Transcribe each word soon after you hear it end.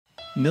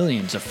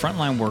Millions of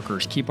frontline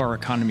workers keep our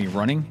economy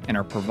running and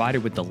are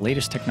provided with the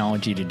latest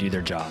technology to do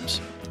their jobs.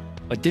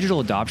 But digital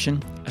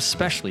adoption,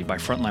 especially by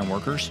frontline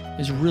workers,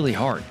 is really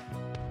hard.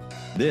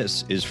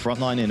 This is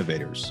Frontline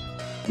Innovators.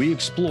 We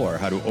explore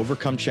how to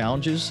overcome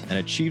challenges and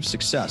achieve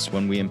success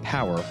when we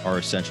empower our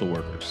essential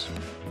workers.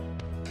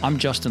 I'm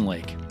Justin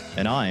Lake.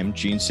 And I'm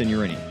Gene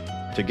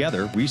Signorini.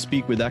 Together, we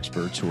speak with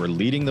experts who are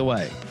leading the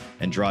way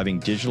and driving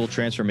digital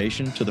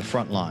transformation to the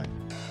front line.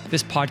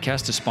 This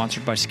podcast is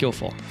sponsored by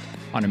Skillful,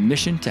 on a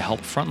mission to help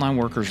frontline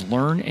workers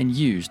learn and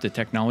use the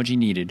technology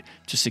needed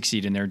to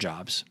succeed in their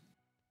jobs.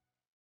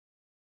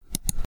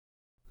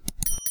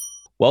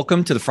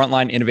 Welcome to the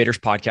Frontline Innovators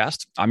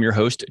Podcast. I'm your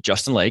host,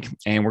 Justin Lake,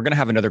 and we're going to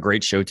have another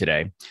great show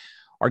today.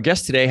 Our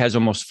guest today has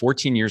almost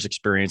 14 years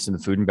experience in the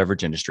food and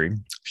beverage industry.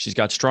 She's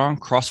got strong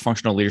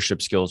cross-functional leadership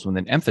skills with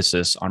an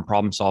emphasis on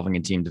problem solving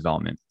and team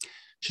development.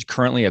 She's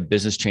currently a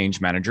business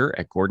change manager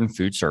at Gordon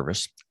Food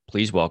Service.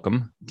 Please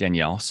welcome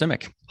Danielle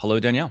Simic. Hello,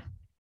 Danielle.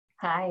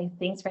 Hi,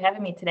 thanks for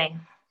having me today.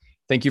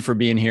 Thank you for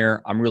being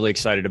here. I'm really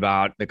excited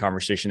about the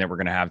conversation that we're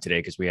going to have today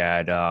because we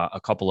had a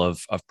couple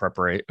of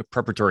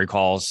preparatory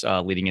calls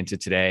leading into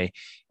today,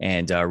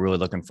 and really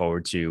looking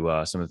forward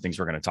to some of the things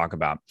we're going to talk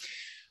about.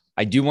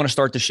 I do want to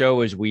start the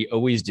show, as we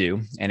always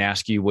do, and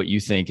ask you what you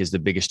think is the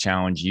biggest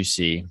challenge you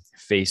see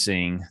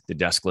facing the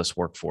deskless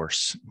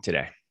workforce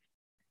today.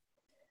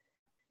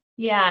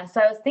 Yeah, so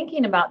I was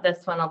thinking about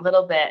this one a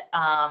little bit,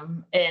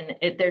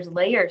 there's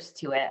layers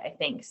to it, I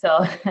think.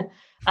 So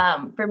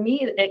for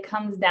me, it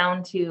comes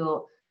down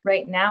to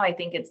right now, I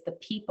think it's the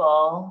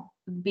people,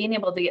 being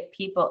able to get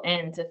people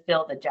in to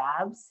fill the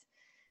jobs,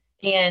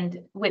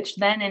 and which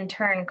then in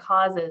turn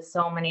causes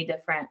so many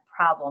different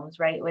problems,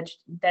 right? Which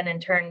then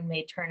in turn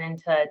may turn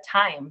into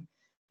time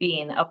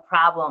being a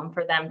problem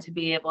for them to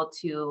be able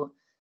to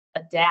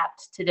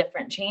adapt to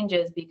different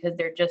changes because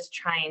they're just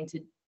trying to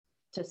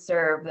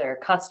serve their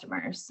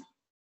customers.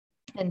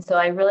 And so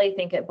I really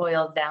think it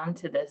boils down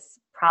to this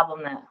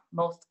problem that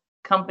most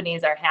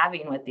companies are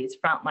having with these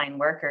frontline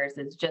workers,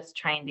 is just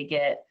trying to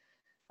get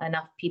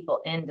enough people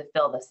in to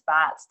fill the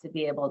spots to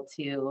be able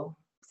to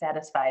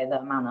satisfy the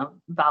amount of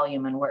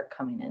volume and work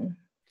coming in.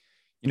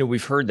 You know,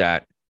 we've heard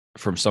that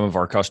from some of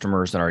our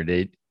customers in our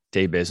day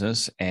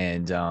business,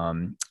 and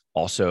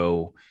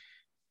also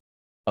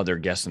other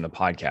guests in the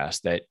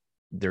podcast, that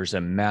there's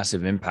a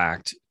massive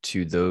impact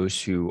to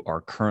those who are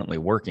currently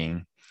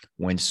working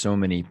when so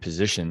many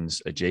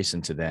positions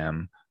adjacent to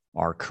them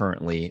are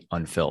currently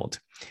unfilled.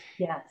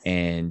 Yes.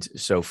 And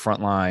so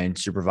frontline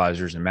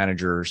supervisors and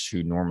managers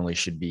who normally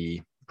should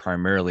be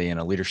primarily in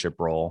a leadership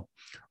role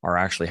are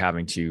actually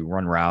having to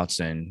run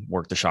routes and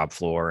work the shop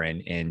floor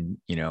and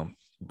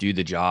do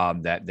the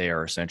job that they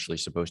are essentially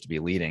supposed to be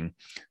leading.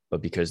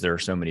 But because there are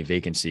so many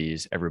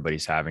vacancies,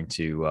 everybody's having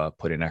to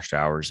put in extra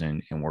hours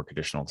and work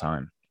additional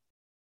time.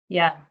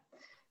 Yeah,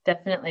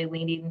 definitely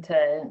leading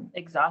to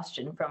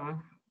exhaustion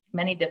from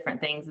many different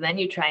things. And then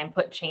you try and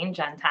put change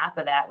on top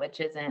of that,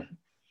 which isn't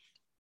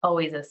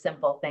always a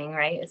simple thing,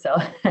 right? So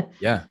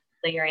yeah,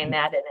 layering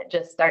that in, it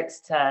just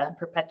starts to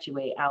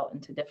perpetuate out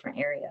into different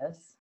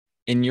areas.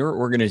 In your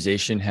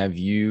organization, have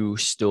you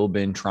still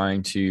been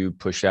trying to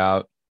push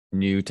out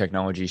new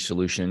technology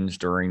solutions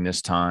during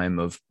this time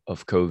of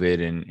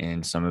COVID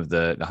and some of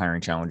the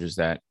hiring challenges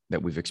that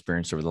we've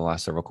experienced over the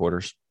last several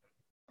quarters?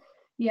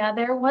 Yeah,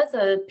 there was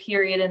a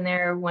period in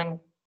there when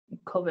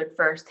COVID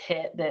first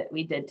hit that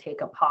we did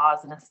take a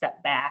pause and a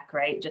step back,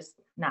 right? Just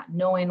not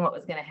knowing what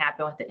was going to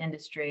happen with the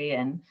industry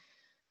and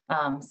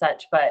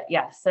such. But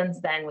yeah,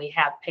 since then we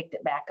have picked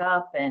it back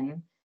up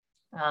and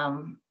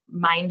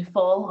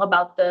mindful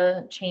about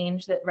the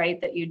change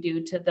that you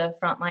do to the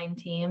frontline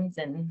teams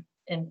and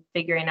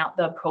figuring out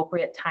the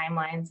appropriate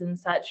timelines and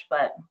such.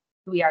 But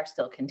we are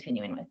still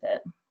continuing with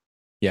it.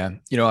 Yeah.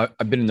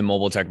 I've been in the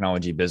mobile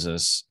technology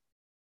business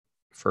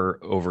for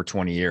over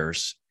 20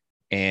 years.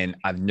 And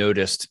I've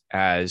noticed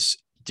as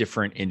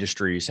different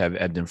industries have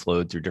ebbed and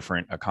flowed through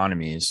different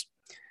economies,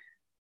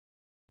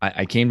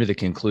 I came to the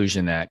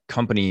conclusion that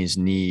companies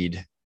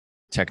need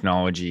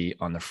technology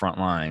on the front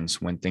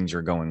lines when things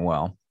are going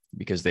well,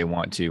 because they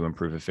want to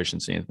improve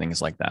efficiency and things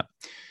like that.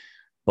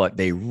 But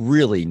they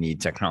really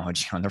need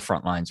technology on the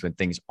front lines when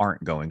things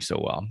aren't going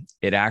so well.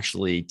 It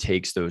actually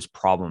takes those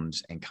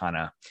problems and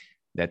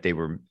that they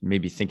were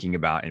maybe thinking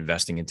about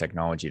investing in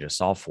technology to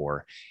solve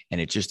for,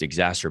 and it just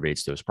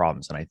exacerbates those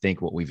problems. And I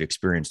think what we've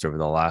experienced over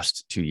the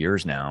last 2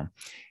 years now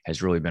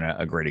has really been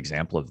a great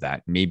example of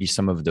that. Maybe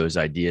some of those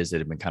ideas that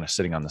have been kind of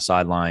sitting on the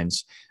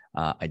sidelines,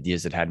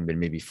 ideas that hadn't been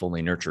maybe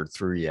fully nurtured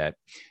through yet,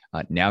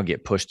 now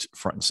get pushed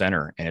front and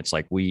center. And it's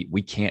like, we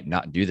can't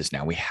not do this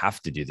now. We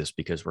have to do this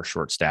because we're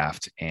short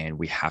staffed and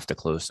we have to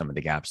close some of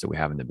the gaps that we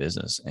have in the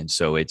business. And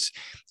so it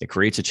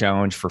creates a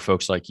challenge for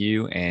folks like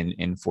you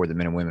and for the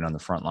men and women on the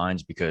front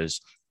lines,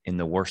 because in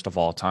the worst of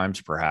all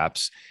times,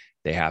 perhaps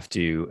they have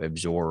to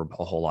absorb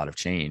a whole lot of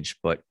change.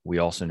 But we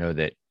also know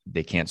that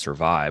they can't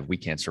survive. We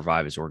can't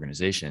survive as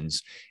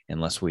organizations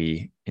unless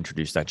we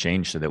introduce that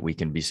change so that we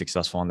can be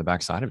successful on the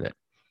backside of it.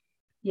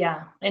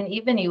 Yeah. And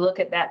even you look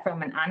at that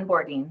from an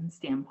onboarding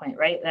standpoint,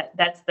 right?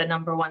 That's the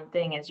number one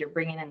thing is you're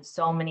bringing in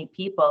so many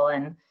people,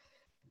 and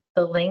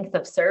the length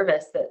of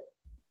service that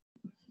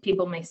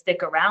people may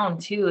stick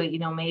around too.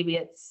 Maybe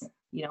it's,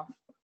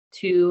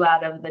 2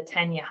 out of the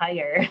 10 you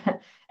hire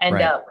end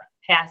Right. up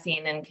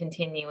passing and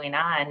continuing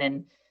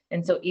on.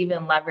 And so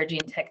even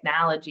leveraging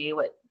technology,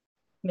 what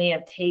may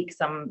have take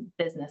some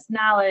business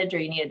knowledge, or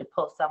you needed to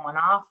pull someone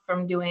off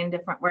from doing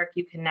different work,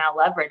 you can now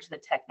leverage the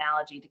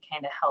technology to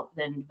kind of help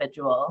the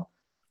individual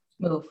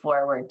move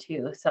forward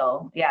too.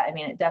 So yeah, I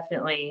mean,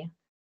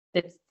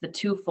 it's the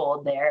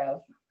twofold there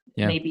of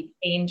Yeah. maybe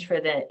change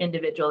for the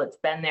individual that's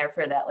been there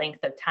for that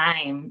length of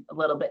time, a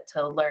little bit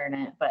to learn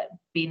it, but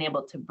being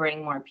able to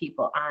bring more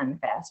people on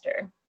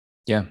faster.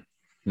 Yeah.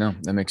 No,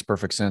 that makes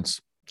perfect sense.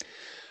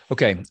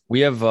 Okay. We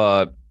have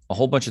a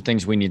whole bunch of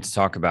things we need to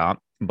talk about,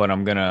 but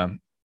I'm going to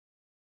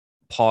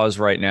pause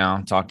right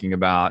now talking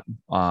about,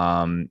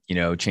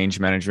 change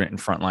management and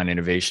frontline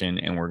innovation.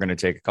 And we're going to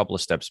take a couple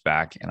of steps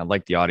back. And I'd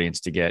like the audience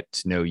to get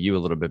to know you a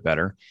little bit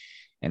better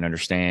and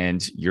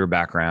understand your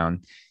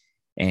background,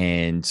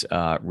 and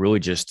really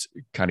just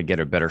kind of get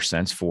a better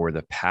sense for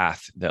the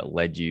path that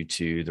led you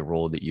to the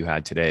role that you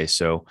had today.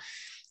 So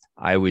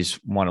I always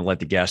want to let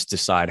the guests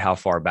decide how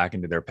far back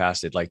into their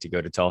past they'd like to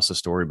go to tell us a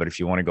story. But if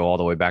you want to go all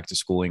the way back to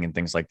schooling and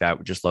things like that,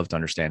 we'd just love to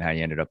understand how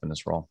you ended up in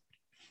this role.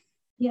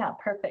 Yeah,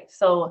 perfect.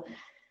 So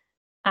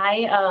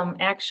I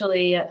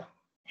actually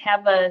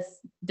have a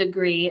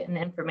degree in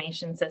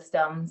information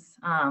systems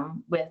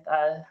with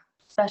a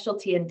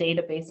specialty in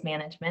database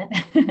management.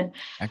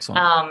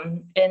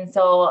 Excellent. And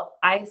so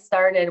I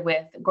started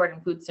with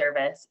Gordon Food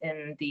Service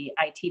in the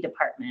IT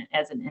department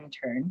as an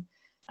intern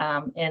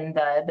in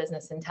the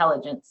business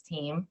intelligence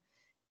team,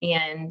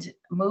 and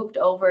moved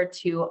over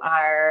to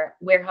our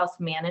warehouse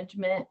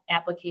management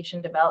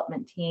application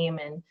development team,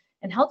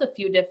 and held a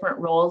few different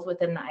roles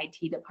within the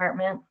IT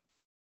department.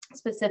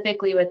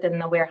 Specifically within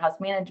the warehouse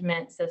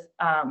management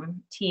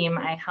team,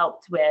 I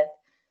helped with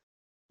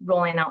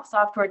rolling out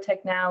software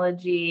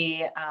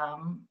technology,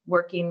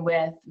 working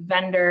with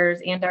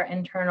vendors and our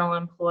internal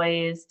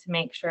employees to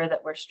make sure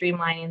that we're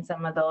streamlining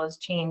some of those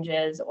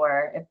changes,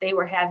 or if they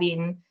were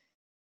having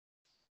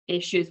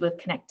issues with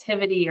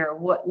connectivity or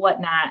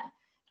whatnot,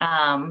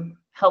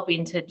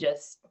 helping to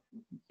just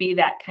be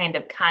that kind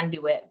of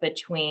conduit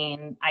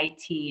between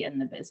IT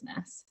and the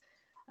business.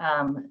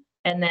 And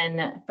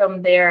then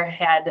from there,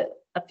 had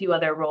a few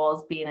other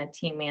roles, being a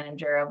team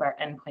manager of our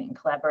endpoint and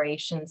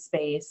collaboration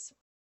space.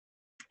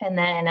 And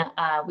then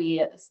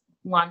we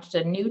launched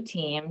a new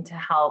team to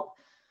help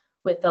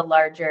with a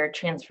larger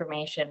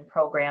transformation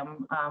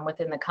program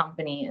within the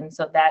company. And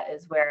so that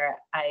is where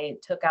I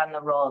took on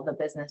the role of the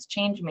business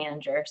change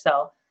manager.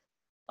 So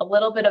a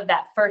little bit of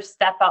that first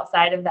step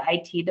outside of the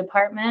IT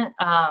department.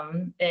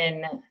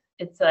 And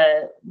it's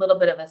a little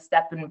bit of a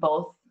step in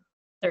both,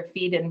 or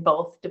feet in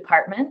both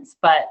departments,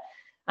 but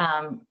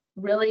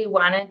really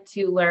wanted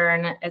to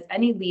learn, as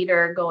any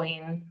leader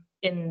going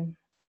in,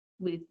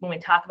 when we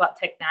talk about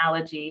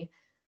technology,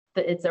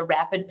 that it's a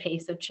rapid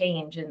pace of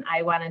change. And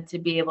I wanted to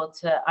be able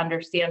to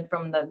understand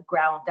from the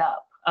ground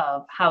up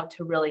of how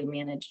to really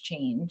manage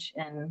change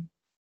and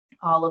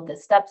all of the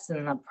steps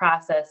in the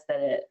process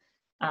that it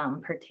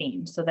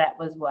pertains. So that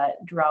was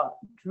what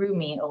drew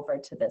me over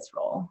to this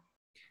role.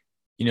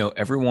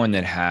 Everyone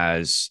that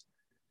has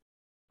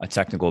a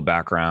technical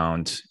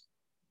background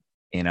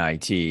in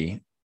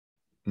IT,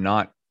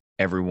 not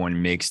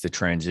everyone makes the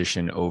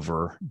transition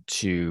over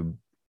to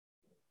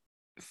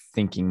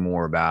thinking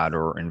more about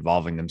or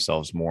involving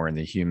themselves more in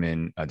the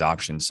human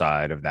adoption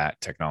side of that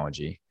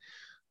technology.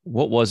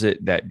 What was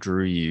it that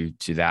drew you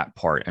to that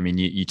part? I mean,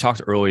 you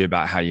talked earlier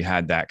about how you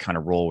had that kind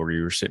of role where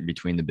you were sitting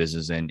between the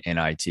business and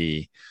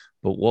IT,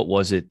 but what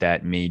was it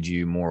that made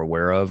you more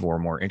aware of or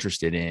more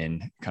interested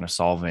in kind of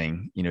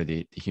solving,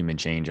 the human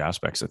change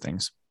aspects of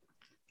things?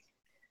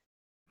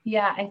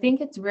 Yeah, I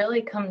think it's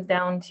really comes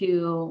down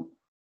to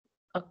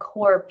a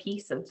core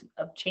piece of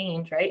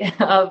change, right?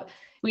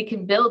 We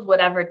can build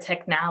whatever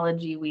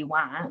technology we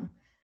want,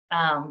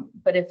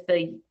 but if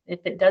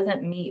it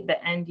doesn't meet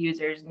the end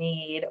user's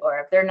need, or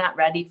if they're not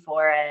ready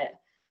for it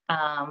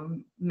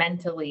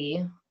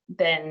mentally,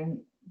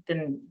 then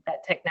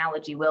that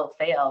technology will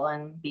fail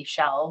and be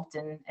shelved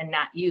and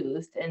not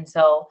used. And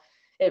so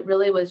it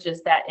really was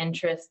just that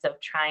interest of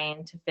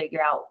trying to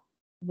figure out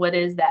what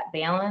is that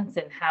balance,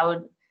 and how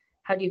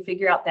do you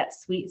figure out that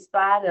sweet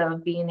spot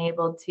of being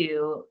able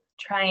to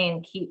try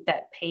and keep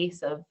that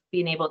pace of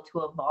being able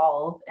to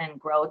evolve and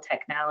grow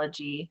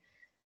technology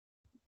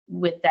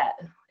with that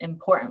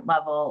important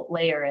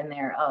layer in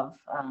there of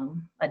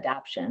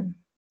adoption.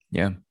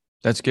 Yeah,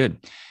 that's good.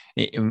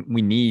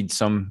 We need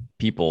some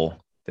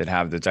people that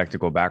have the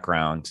technical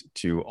background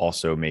to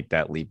also make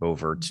that leap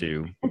over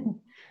to, I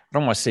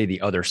don't want to say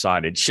the other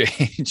side. It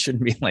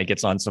shouldn't be like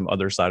it's on some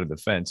other side of the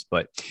fence,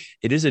 but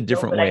it is a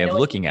different way of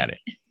looking at it.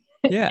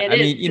 Yeah. I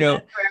mean,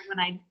 that's where when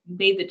I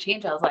made the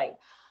change, I was like,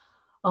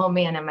 oh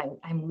man,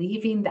 I'm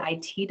leaving the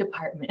IT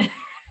department.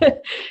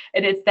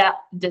 And it's that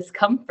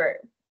discomfort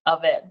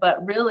of it.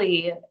 But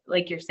really,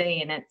 like you're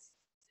saying,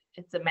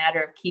 it's a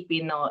matter of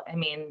keeping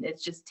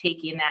it's just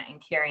taking that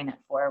and carrying it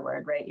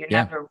forward, right?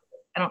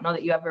 I don't know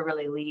that you ever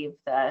really leave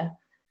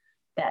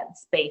that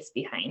space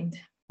behind.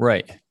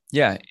 Right.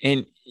 Yeah.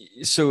 And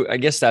so I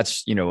guess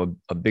that's,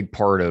 a big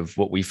part of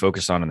what we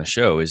focus on in the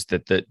show is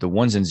that the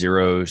ones and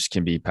zeros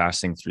can be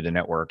passing through the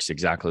networks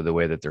exactly the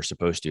way that they're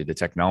supposed to. The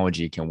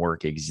technology can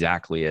work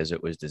exactly as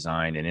it was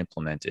designed and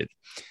implemented.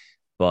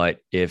 But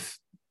if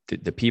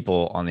the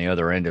people on the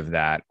other end of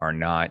that are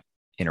not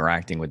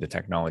interacting with the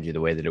technology the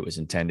way that it was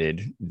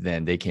intended,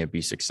 then they can't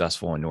be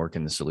successful, and nor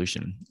can the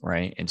solution.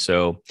 Right. And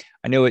so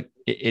I know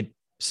it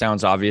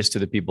sounds obvious to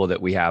the people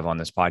that we have on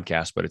this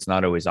podcast, but it's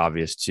not always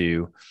obvious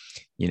to,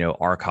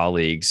 our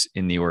colleagues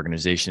in the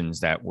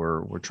organizations that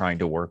we're trying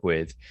to work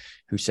with,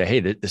 who say, hey,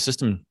 the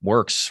system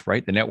works,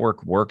 right? The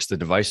network works, the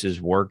devices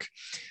work,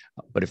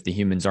 but if the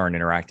humans aren't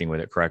interacting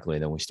with it correctly,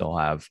 then we still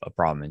have a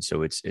problem. And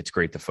so it's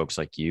great that folks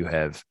like you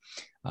have,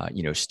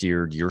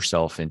 steered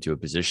yourself into a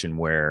position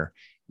where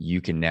you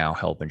can now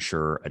help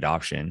ensure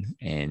adoption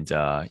and,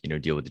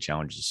 deal with the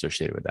challenges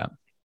associated with that.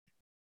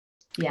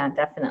 Yeah,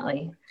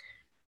 definitely.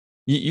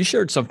 You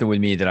shared something with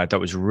me that I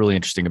thought was really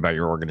interesting about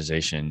your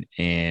organization,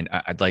 and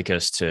I'd like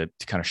us to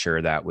kind of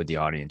share that with the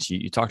audience.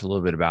 You talked a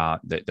little bit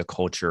about the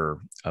culture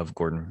of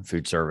Gordon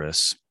Food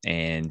Service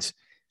and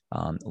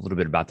a little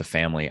bit about the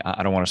family.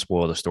 I don't want to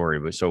spoil the story,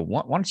 but so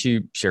why don't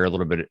you share a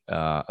little bit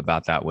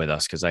about that with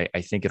us? Because I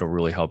think it'll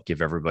really help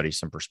give everybody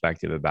some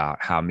perspective about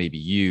how maybe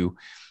you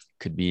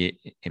could be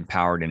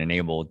empowered and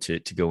enabled to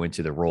go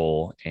into the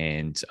role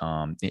and,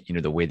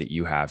 the way that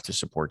you have to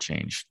support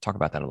change. Talk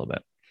about that a little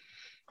bit.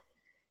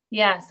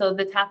 Yeah, so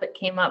the topic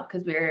came up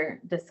because we were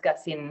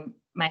discussing,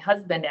 my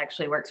husband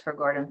actually works for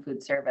Gordon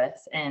Food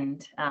Service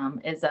and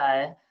is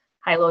a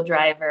high-low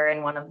driver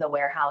in one of the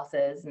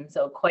warehouses. And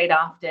so quite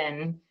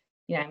often,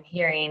 I'm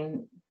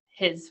hearing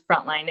his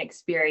frontline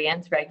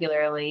experience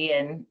regularly.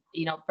 And,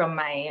 from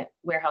my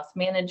warehouse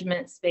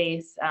management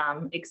space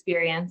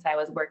experience, I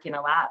was working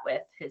a lot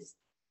with his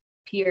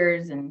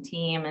peers and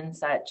team and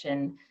such.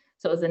 And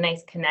so it was a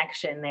nice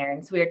connection there.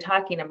 And so we were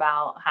talking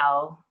about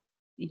how,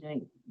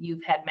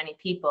 you've had many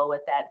people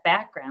with that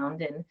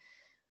background. And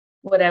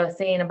what I was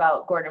saying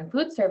about Gordon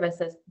Food Service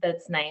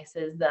that's nice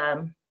is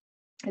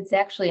it's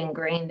actually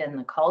ingrained in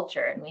the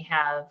culture. And we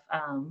have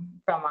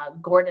from a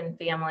Gordon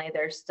family,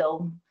 they're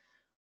still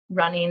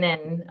running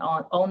and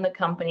own the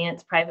company.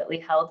 It's privately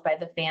held by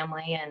the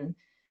family. And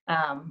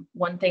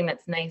one thing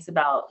that's nice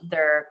about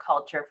their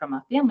culture from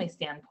a family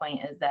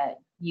standpoint is that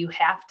you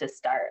have to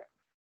start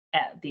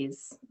at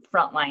these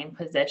frontline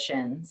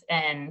positions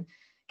and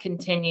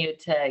continue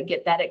to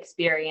get that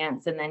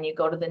experience, and then you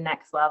go to the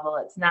next level.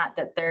 It's not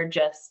that they're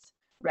just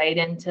right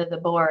into the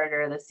board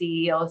or the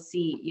CEO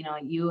seat.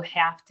 You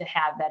have to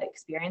have that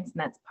experience, and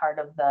that's part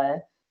of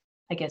the,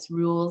 I guess,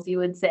 rules you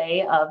would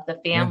say of the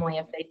family.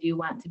 If they do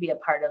want to be a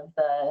part of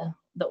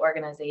the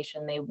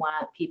organization, they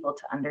want people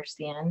to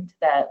understand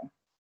that,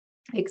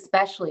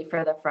 especially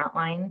for the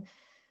frontline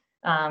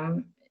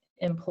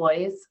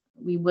employees,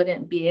 we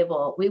wouldn't be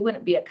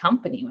a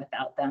company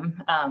without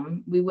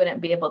them. We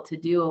wouldn't be able to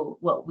do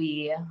what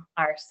we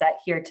are set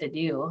here to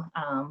do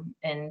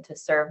and to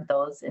serve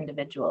those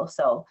individuals.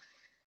 So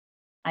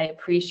I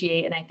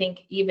appreciate, and I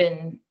think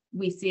even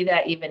we see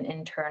that even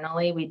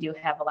internally, we do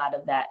have a lot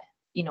of that,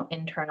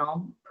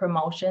 internal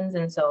promotions.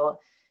 And so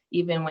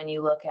even when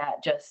you look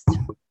at just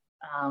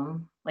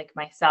like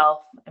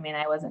myself,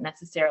 I wasn't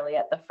necessarily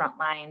at the front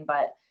line,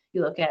 but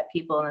you look at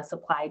people in the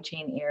supply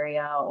chain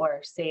area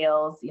or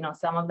sales,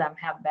 some of them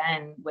have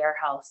been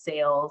warehouse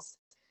sales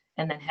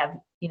and then have,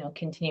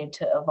 continued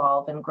to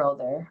evolve and grow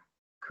their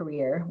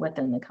career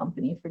within the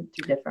company through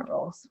different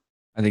roles.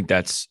 I think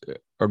that's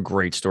a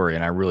great story,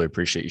 and I really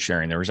appreciate you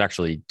sharing. There was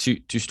actually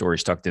two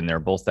stories tucked in there,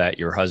 both that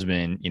your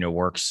husband,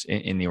 works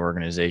in the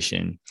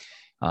organization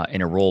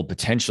in a role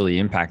potentially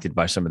impacted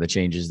by some of the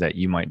changes that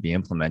you might be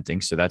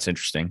implementing. So that's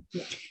interesting.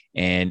 Yeah.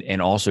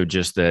 And also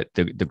just that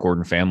the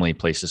Gordon family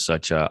places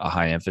such a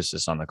high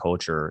emphasis on the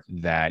culture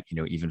that,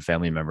 even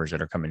family members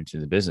that are coming into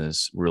the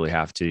business really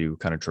have to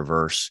kind of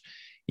traverse,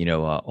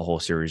 a whole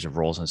series of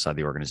roles inside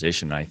the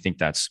organization. And I think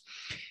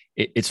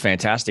it's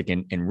fantastic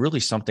and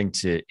really something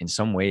to, in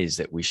some ways,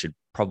 that we should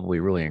probably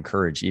really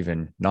encourage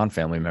even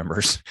non-family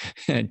members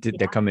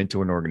that come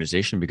into an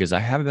organization, because I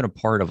have been a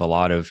part of a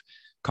lot of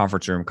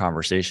conference room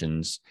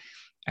conversations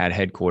at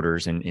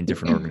headquarters and in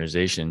different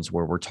organizations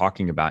where we're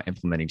talking about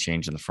implementing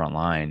change in the front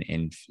line.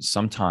 And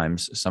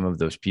sometimes some of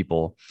those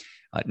people,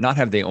 not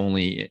have they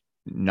only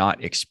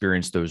not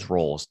experienced those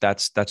roles,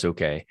 that's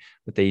okay,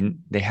 but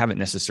they haven't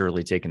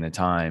necessarily taken the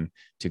time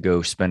to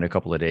go spend a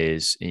couple of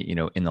days,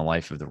 in the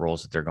life of the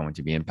roles that they're going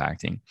to be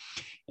impacting.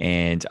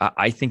 And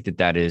I think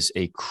that is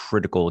a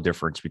critical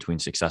difference between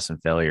success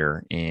and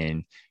failure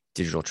in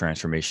digital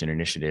transformation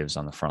initiatives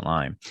on the front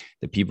line.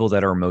 The people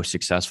that are most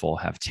successful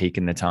have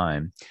taken the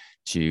time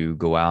to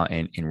go out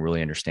and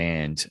really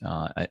understand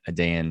a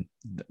day in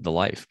the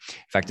life.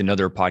 In fact,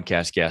 another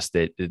podcast guest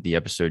that the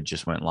episode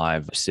just went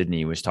live,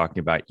 Sydney, was talking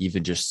about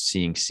even just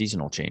seeing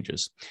seasonal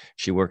changes.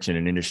 She works in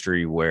an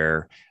industry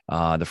where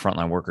the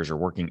frontline workers are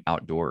working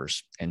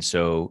outdoors. And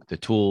so the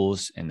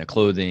tools and the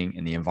clothing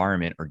and the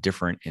environment are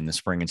different in the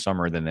spring and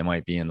summer than they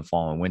might be in the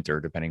fall and winter,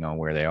 depending on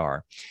where they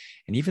are.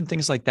 And even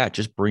things like that,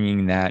 just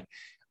bringing that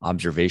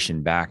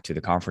observation back to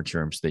the conference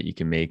room so that you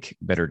can make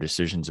better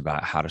decisions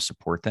about how to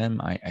support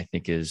them, I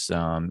think is,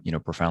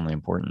 profoundly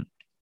important.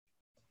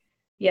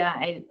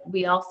 Yeah,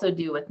 we also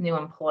do with new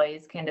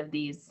employees kind of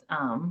these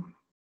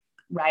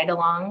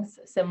ride-alongs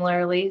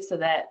similarly. So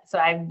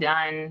I've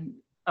done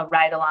a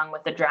ride-along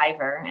with a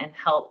driver and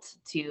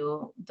helped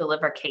to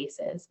deliver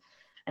cases.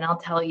 And I'll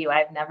tell you,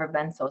 I've never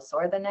been so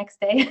sore the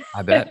next day.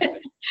 I bet.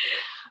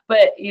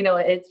 But,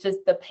 it's just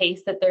the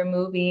pace that they're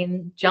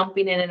moving,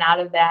 jumping in and out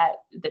of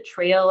the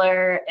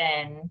trailer.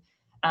 And,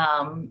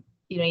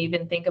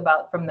 even think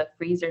about from the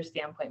freezer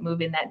standpoint,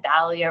 moving that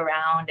dolly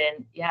around.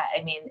 And yeah,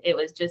 it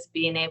was just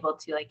being able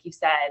to, like you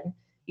said,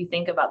 you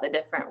think about the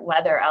different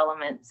weather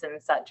elements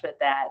and such with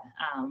that.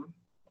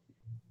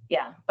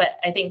 But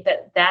I think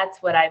that's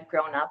what I've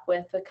grown up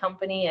with the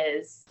company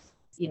is,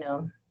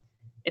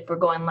 if we're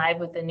going live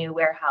with a new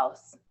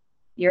warehouse,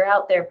 you're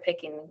out there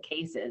picking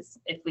cases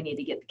if we need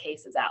to get the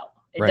cases out.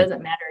 It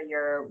doesn't matter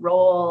your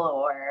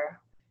role or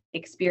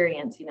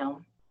experience,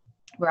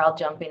 we're all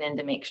jumping in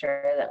to make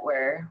sure that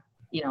we're,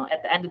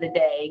 at the end of the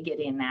day,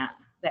 getting that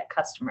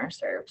customer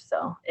served.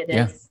 So it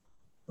is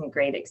a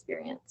great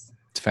experience.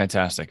 It's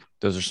fantastic.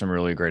 Those are some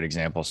really great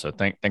examples. So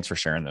thanks for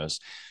sharing those.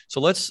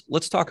 So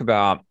let's talk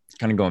about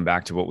kind of going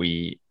back to what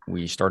we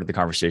started the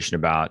conversation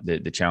about, the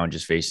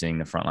challenges facing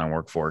the frontline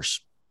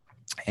workforce.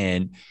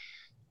 And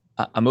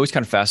I'm always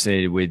kind of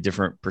fascinated with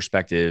different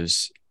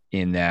perspectives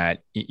in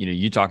that,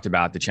 you talked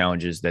about the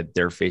challenges that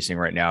they're facing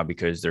right now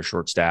because they're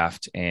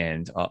short-staffed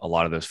and a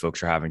lot of those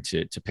folks are having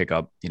to pick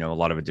up, a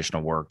lot of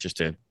additional work just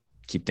to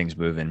keep things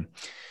moving.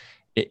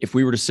 If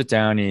we were to sit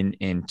down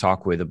and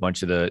talk with a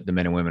bunch of the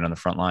men and women on the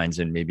front lines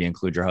and maybe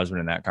include your husband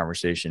in that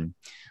conversation,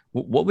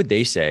 what would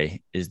they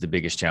say is the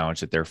biggest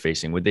challenge that they're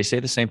facing? Would they say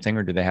the same thing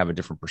or do they have a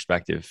different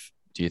perspective,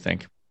 do you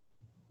think?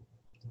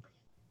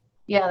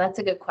 Yeah, that's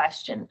a good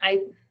question.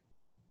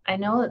 I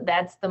know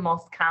that's the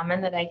most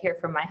common that I hear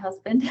from my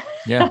husband.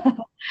 Yeah.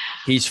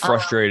 He's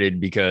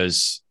frustrated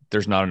because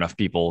there's not enough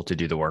people to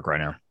do the work right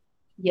now.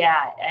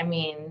 Yeah.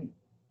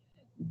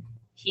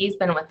 He's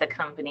been with the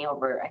company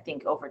over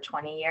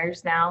 20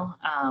 years now,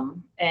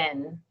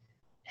 and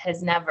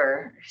has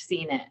never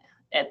seen it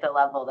at the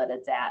level that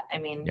it's at.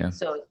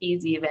 So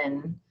he's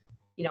even,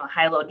 a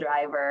high-low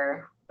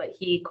driver, but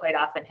he quite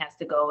often has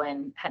to go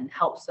in and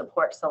help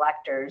support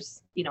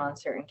selectors, in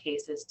certain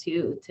cases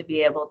too, to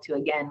be able to,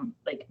 again,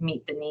 like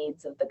meet the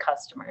needs of the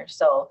customer.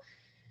 So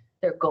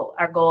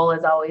our goal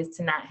is always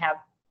to not have,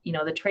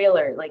 the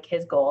trailer, like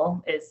his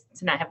goal is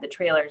to not have the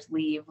trailers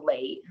leave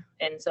late.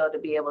 And so to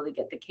be able to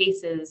get the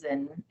cases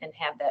and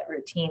have that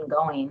routine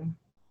going.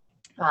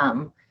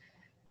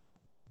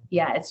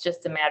 It's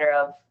just a matter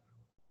of,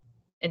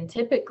 and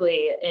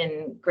typically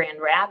in Grand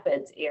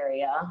Rapids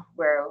area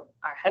where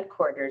our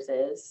headquarters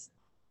is,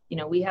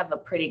 we have a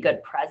pretty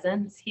good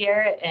presence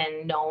here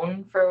and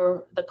known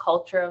for the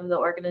culture of the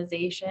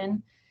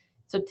organization.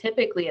 So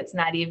typically it's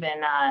not even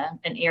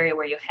an area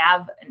where you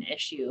have an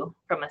issue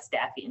from a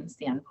staffing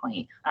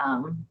standpoint.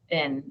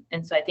 And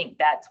so I think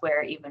that's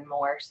where even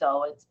more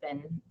so it's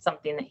been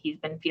something that he's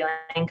been feeling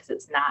because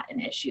it's not an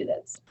issue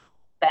that's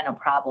been a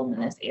problem in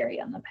this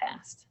area in the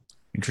past.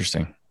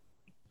 Interesting.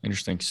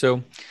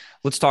 So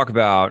let's talk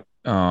about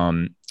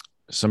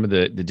some of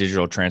the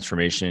digital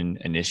transformation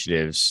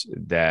initiatives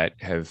that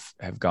have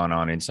gone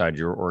on inside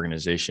your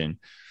organization.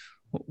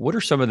 What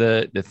are some of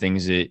the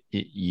things that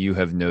you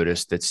have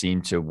noticed that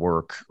seem to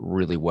work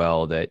really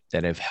well that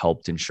have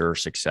helped ensure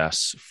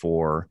success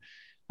for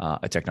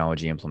a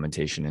technology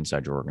implementation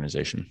inside your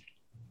organization?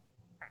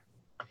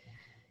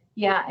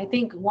 Yeah, I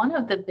think one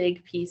of the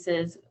big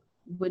pieces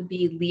would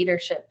be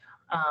leadership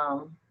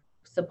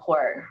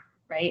support.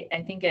 Right.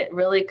 I think it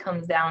really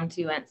comes down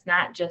to, and it's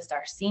not just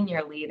our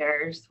senior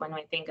leaders. When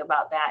we think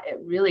about that, it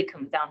really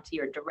comes down to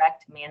your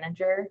direct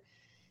manager.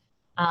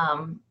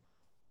 And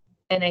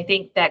I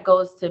think that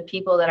goes to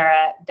people that are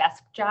at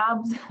desk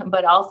jobs,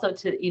 but also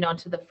to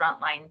the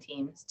frontline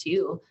teams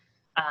too.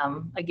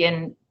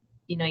 Again,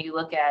 you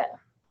look at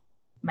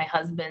my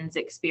husband's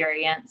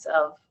experience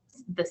of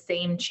the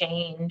same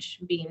change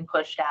being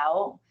pushed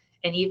out,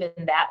 and even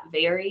that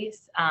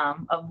varies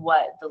of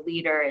what the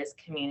leader is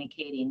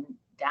communicating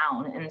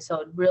down. And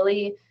so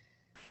really,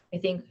 I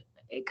think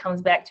it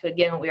comes back to,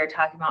 again, what we were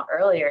talking about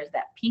earlier, is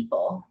that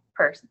people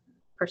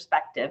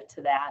perspective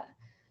to that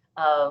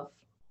of,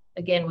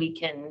 again, we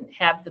can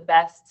have the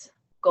best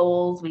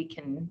goals, we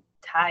can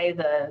tie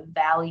the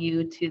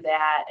value to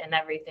that and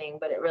everything,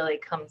 but it really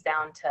comes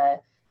down to,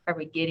 are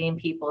we getting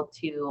people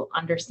to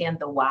understand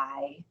the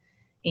why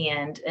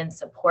and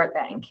support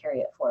that and carry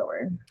it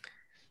forward?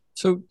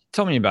 So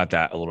tell me about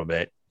that a little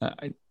bit.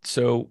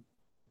 So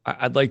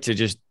I'd like to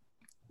just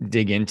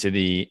dig into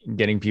the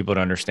getting people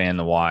to understand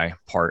the why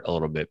part a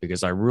little bit,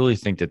 because I really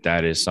think that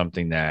that is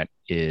something that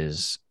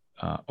is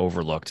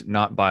overlooked,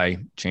 not by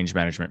change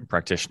management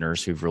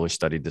practitioners who've really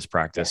studied this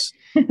practice,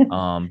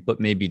 but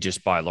maybe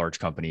just by large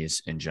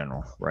companies in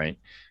general, right?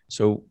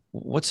 So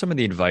what's some of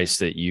the advice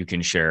that you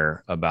can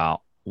share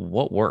about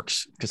what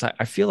works? Because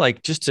I feel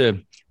like, just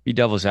to be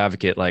devil's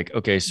advocate, like,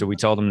 okay, so we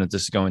tell them that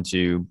this is going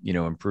to,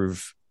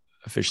 improve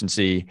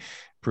efficiency,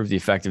 improve the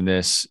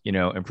effectiveness,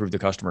 improve the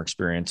customer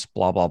experience,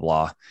 blah, blah,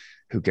 blah.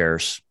 Who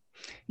cares?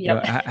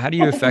 Yep. How do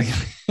you affect?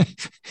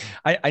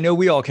 I know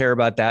we all care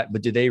about that,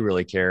 but do they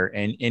really care?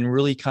 And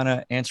really kind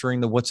of answering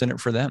the what's in it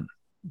for them.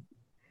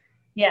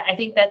 Yeah, I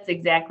think that's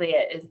exactly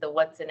it, is the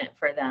what's in it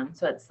for them.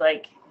 So it's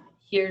like,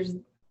 here's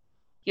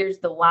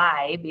the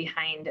why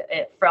behind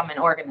it from an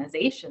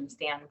organization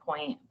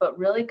standpoint, but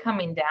really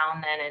coming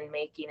down then and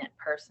making it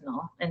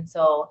personal. And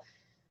so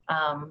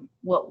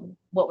what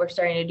we're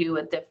starting to do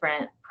with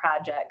different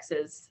projects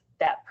is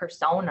that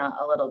persona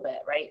a little bit,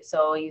 right?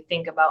 So you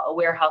think about a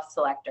warehouse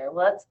selector.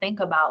 Let's think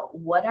about,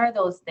 what are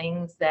those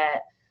things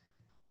that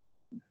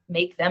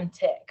make them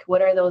tick?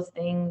 What are those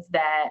things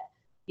that,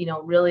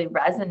 really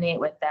resonate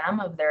with them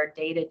of their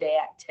day-to-day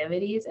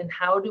activities? And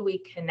how do we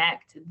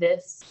connect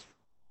this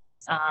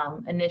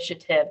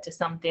initiative to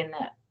something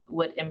that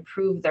would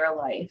improve their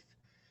life,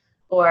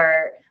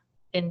 or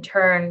in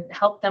turn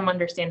help them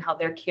understand how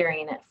they're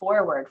carrying it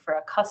forward for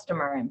a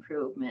customer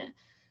improvement?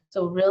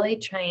 So really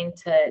trying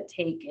to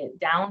take it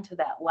down to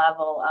that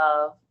level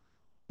of,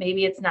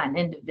 maybe it's not an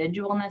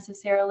individual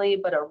necessarily,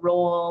 but a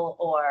role,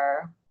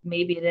 or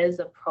maybe it is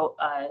a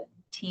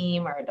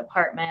team or a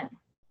department.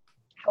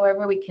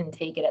 However, we can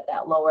take it at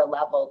that lower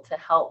level to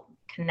help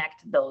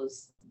connect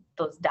those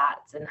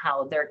dots and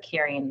how they're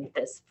carrying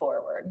this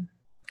forward.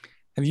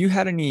 Have you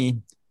had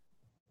any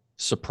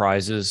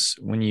surprises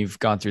when you've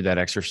gone through that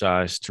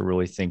exercise to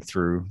really think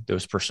through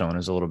those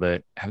personas a little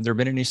bit? Have there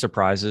been any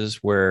surprises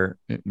where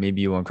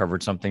maybe you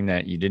uncovered something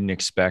that you didn't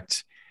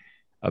expect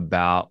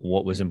about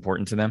what was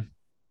important to them?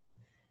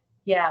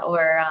 Yeah,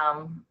 or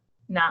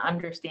not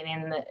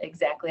understanding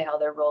exactly how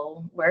their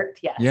role worked.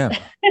 Yes. Yeah.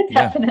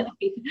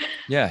 Definitely.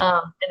 Yeah.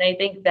 And I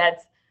think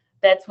that's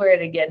where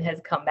it again has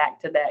come back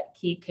to that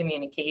key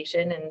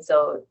communication. And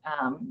so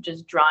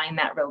just drawing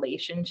that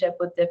relationship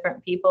with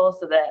different people,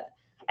 so that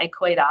I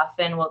quite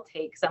often will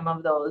take some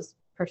of those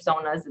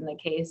personas in the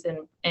case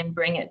and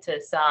bring it to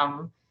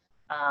some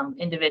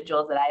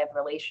individuals that I have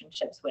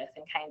relationships with,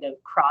 and kind of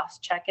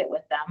cross-check it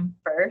with them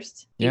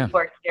first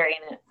before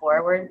carrying it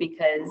forward.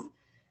 Because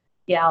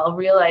I'll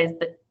realize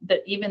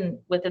that even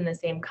within the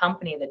same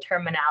company, the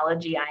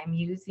terminology I'm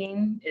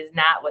using is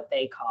not what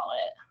they call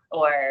it.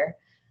 Or,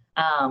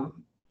 I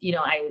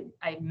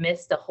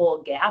missed a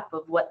whole gap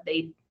of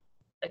a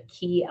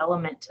key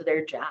element to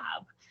their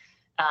job.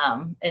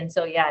 And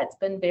so, it's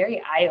been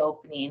very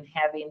eye-opening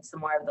having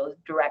some more of those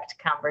direct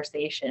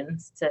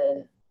conversations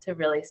to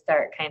really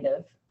start kind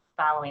of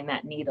following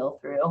that needle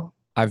through.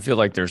 I feel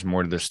like there's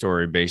more to the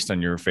story based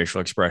on your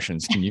facial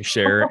expressions. Can you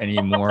share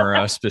any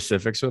more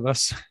specifics with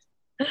us?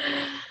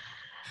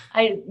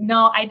 I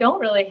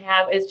don't really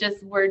have. It's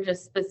just, we're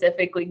just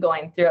specifically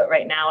going through it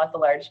right now with a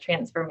large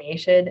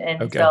transformation.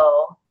 And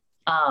so,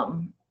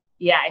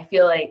 I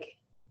feel like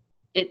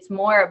it's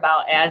more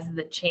about, as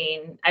the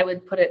change, I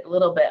would put it a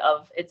little bit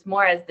of, it's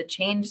more as the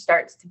change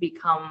starts to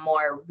become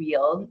more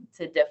real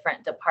to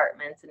different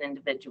departments and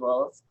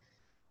individuals.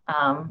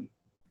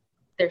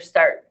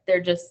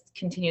 There just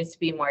continues to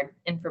be more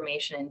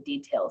information and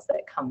details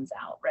that comes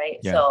out, right?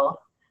 Yeah. So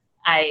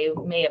I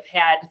may have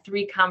had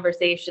 3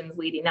 conversations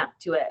leading up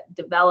to it,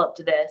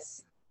 developed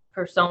this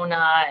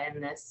persona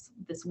and this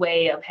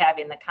way of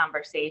having the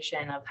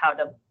conversation of how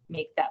to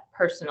make that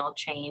personal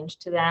change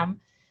to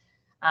them.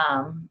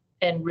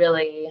 And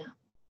really,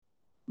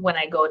 when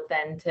I go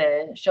then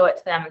to show it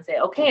to them and say,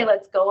 okay,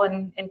 let's go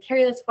and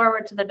carry this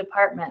forward to the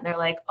department. And they're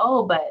like,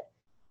 oh, but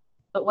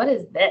what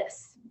is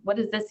this? What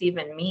does this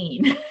even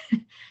mean?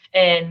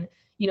 And,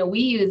 we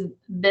use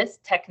this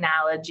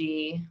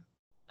technology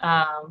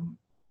to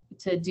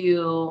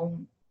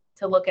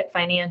look at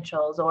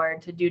financials, or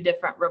to do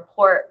different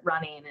report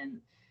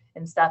running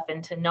and stuff,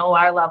 and to know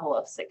our level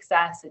of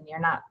success. And you're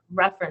not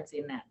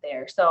referencing that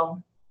there.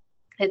 So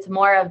it's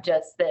more of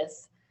just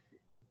this.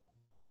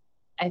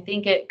 I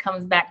think it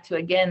comes back to,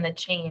 again, the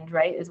change,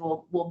 right? Is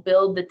we'll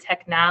build the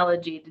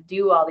technology to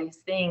do all these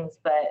things,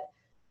 but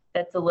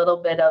that's a little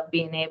bit of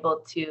being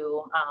able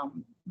to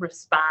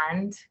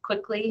respond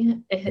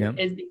quickly,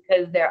 is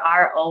because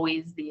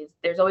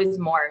there's always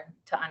more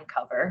to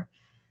uncover.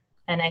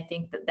 And I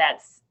think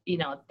that's,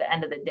 at the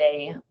end of the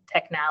day,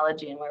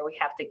 technology, and where we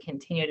have to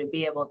continue to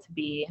be able to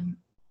be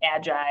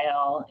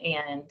agile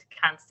and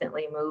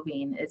constantly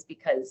moving, is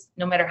because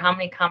no matter how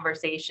many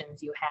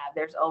conversations you have,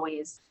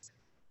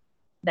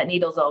 that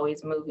needle's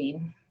always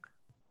moving.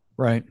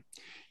 Right.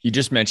 You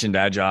just mentioned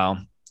agile,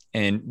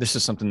 and this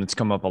is something that's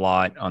come up a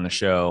lot on the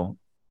show,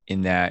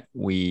 in that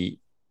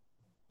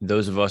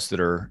those of us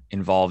that are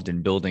involved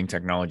in building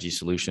technology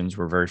solutions,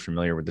 we're very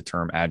familiar with the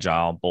term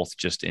agile, both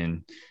just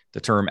in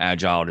term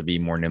agile to be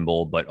more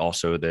nimble, but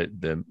also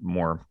the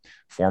more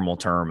formal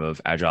term of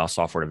agile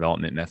software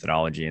development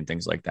methodology and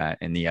things like that.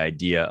 And the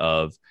idea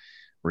of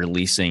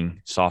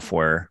releasing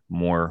software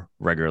more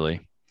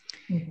regularly.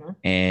 Mm-hmm.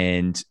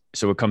 And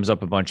so it comes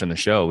up a bunch on the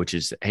show, which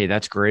is, hey,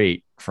 that's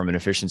great from an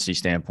efficiency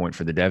standpoint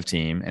for the dev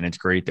team. And it's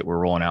great that we're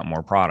rolling out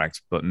more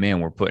products, but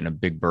man, we're putting a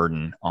big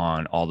burden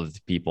on all of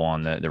the people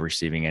on the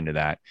receiving end of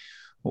that.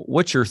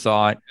 What's your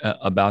thought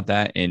about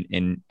that?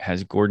 And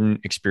has Gordon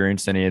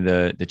experienced any of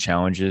the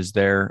challenges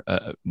there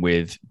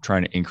with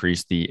trying to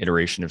increase the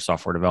iteration of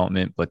software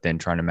development, but then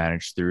trying to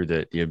manage through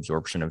the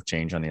absorption of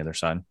change on the other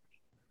side?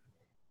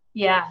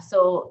 Yeah,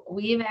 so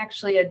we've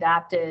actually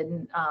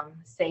adopted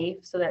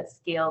SAFe, so that's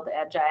Scaled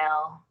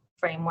Agile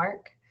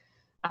Framework.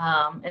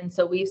 And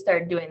so we've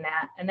started doing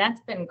that, and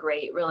that's been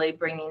great, really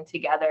bringing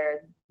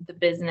together the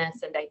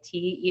business and IT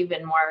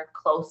even more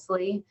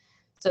closely,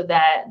 so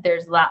that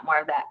there's a lot more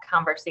of that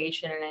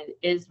conversation, and it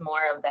is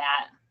more of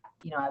that,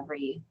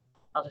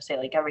 I'll just say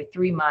like every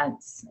 3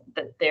 months,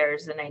 that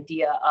there's an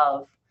idea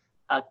of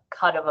a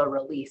cut of a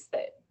release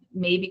that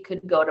maybe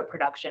could go to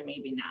production,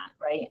 maybe not,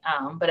 right?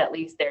 But at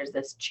least there's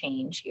this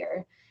change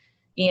here.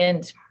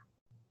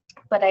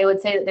 But I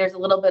would say that there's a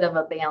little bit of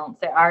a balance.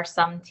 There are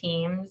some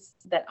teams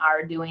that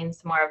are doing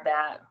some more of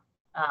that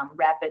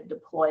rapid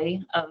deploy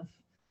of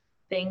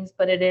things,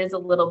 but it is a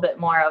little bit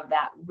more of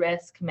that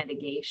risk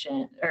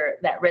mitigation or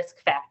that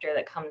risk factor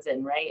that comes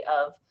in, right?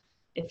 Of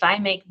if I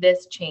make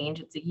this change,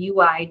 it's a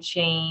UI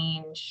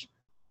change,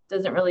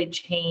 doesn't really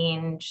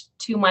change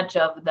too much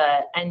of the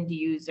end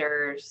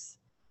user's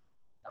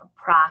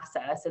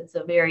process. It's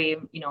a very,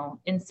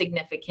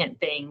 insignificant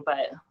thing,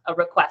 but a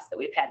request that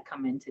we've had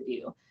come in to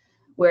do.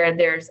 Where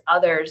there's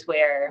others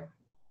where,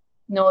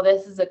 no,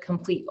 this is a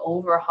complete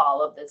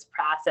overhaul of this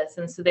process.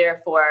 And so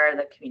therefore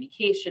the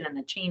communication and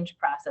the change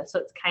process. So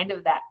it's kind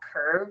of that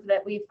curve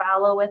that we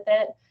follow with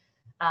it.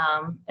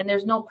 And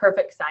there's no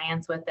perfect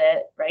science with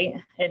it, right?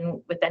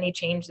 And with any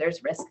change,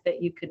 there's risk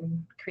that you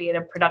can create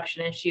a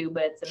production issue,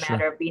 but it's a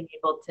matter of being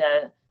able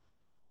to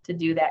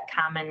do that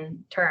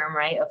common term,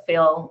 right? Of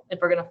fail. If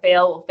we're going to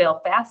fail, we'll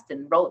fail fast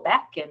and roll it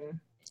back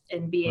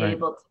and be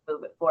able to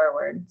move it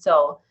forward.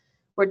 So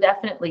we're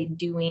definitely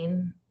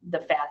doing the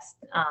fast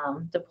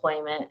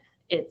deployment.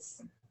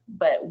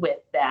 But with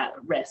that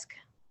risk.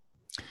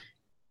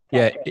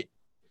 Yeah,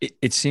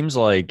 it seems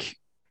like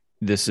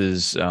this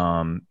is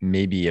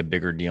maybe a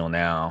bigger deal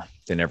now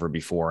than ever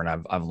before.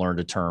 And I've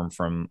learned a term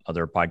from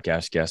other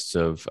podcast guests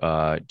of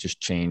just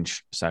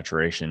change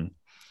saturation.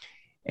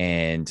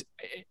 And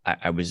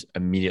I was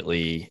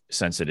immediately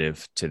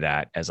sensitive to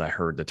that as I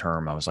heard the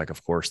term. I was like,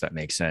 of course, that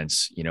makes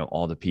sense.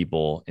 All the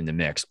people in the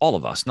mix, all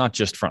of us, not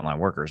just frontline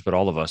workers, but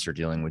all of us are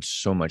dealing with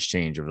so much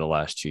change over the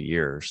last 2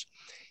 years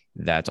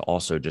that to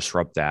also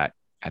disrupt that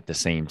at the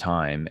same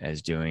time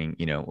as doing,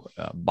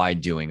 by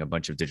doing a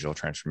bunch of digital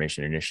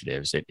transformation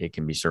initiatives, it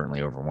can be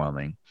certainly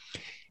overwhelming.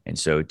 And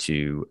so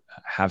to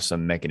have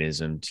some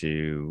mechanism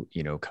to,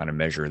 kind of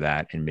measure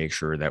that and make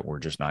sure that we're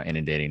just not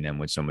inundating them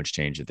with so much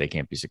change that they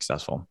can't be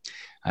successful,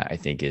 I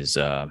think is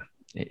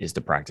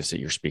the practice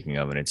that you're speaking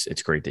of. And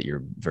it's great that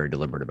you're very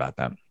deliberate about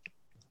that.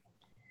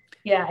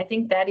 Yeah, I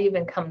think that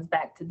even comes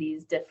back to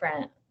these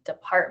different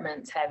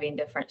departments having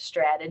different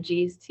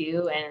strategies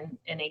too.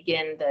 And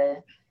again,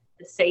 the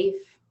SAFe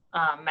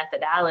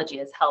methodology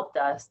has helped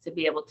us to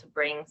be able to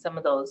bring some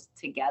of those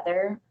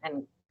together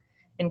and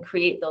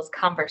create those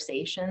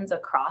conversations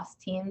across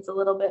teams a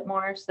little bit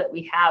more, so that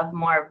we have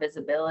more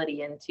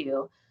visibility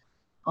into,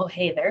 oh,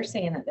 hey, they're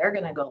saying that they're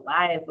going to go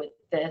live with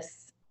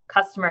this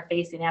customer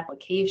facing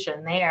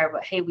application there,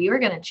 but hey, we were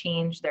going to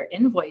change their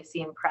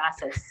invoicing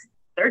process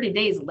 30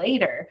 days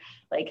later.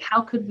 Like,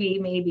 how could we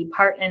maybe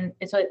and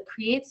so it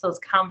creates those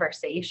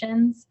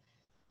conversations,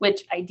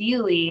 which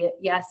ideally,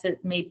 yes,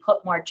 it may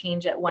put more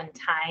change at one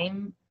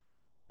time,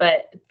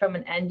 but from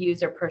an end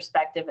user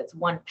perspective, it's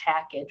one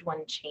package,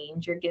 one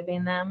change you're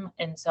giving them.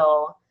 And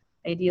so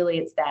ideally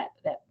it's that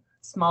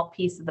small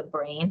piece of the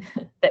brain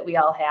that we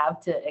all have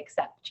to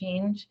accept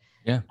change.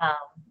 Yeah.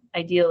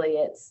 Ideally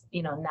it's,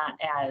 not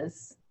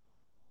as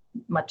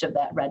much of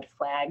that red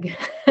flag,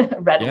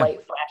 light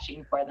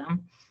flashing for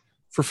them.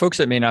 For folks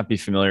that may not be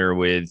familiar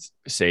with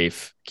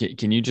SAFe,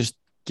 can you just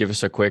give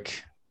us a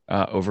quick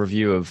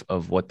overview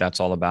of what that's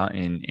all about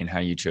and how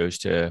you chose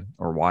to,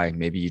 or why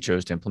maybe you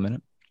chose to implement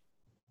it?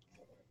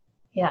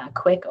 Yeah, a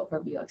quick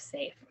overview of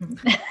SAFe.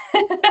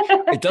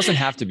 It doesn't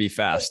have to be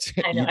fast.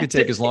 You could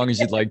take as long as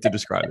you'd like to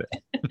describe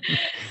it.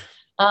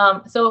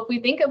 So if we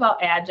think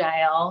about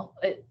Agile,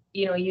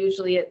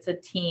 usually it's a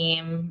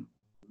team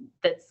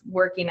that's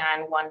working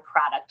on one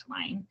product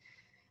line.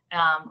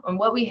 And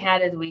what we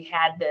had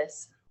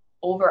this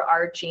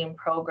overarching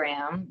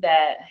program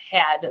that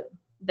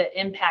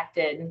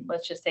impacted,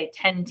 let's just say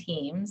 10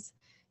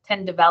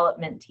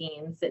 development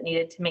teams that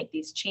needed to make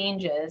these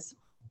changes.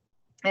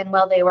 And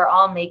while they were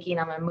all making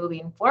them and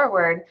moving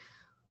forward,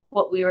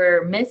 what we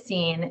were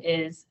missing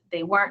is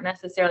they weren't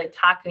necessarily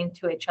talking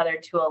to each other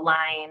to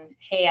align,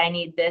 hey, I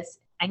need this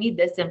I need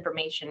this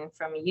information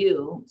from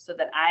you so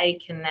that I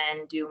can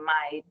then do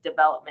my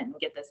development and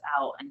get this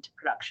out into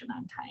production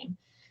on time.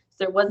 So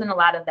there wasn't a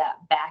lot of that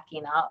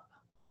backing up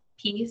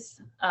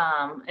piece,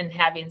 and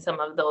having some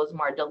of those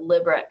more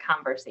deliberate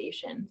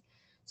conversations.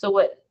 So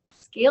what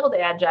Scaled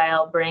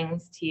Agile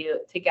brings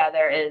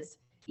together is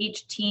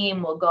each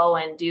team will go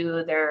and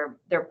do their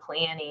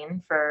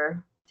planning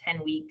for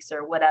 10 weeks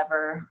or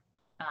whatever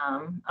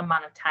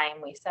amount of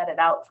time we set it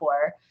out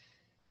for.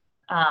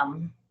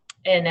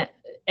 And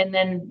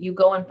then you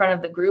go in front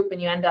of the group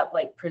and you end up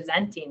like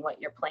presenting what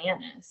your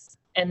plan is.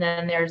 And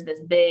then there's this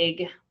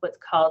big, what's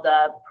called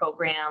a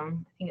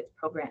program, I think it's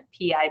program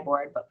PI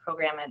board, but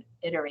program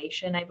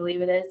iteration, I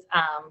believe it is,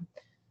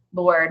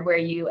 board, where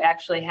you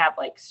actually have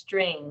like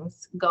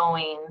strings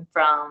going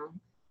from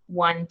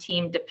one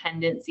team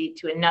dependency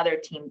to another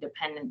team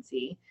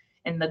dependency.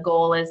 And the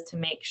goal is to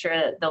make sure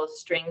that those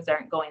strings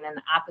aren't going in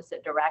the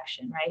opposite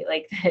direction, right?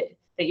 Like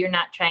that you're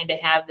not trying to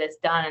have this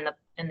done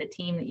and the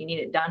team that you need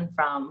it done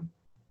from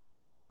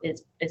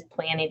is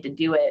planning to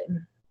do it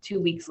 2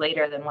 weeks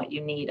later than what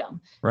you need them.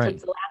 Right. So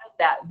it's a lot of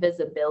that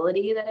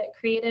visibility that it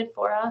created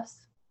for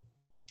us.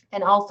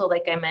 And also,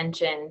 like I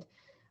mentioned,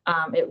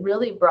 it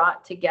really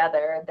brought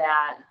together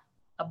that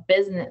a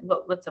business,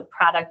 what's a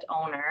product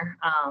owner,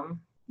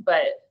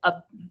 but a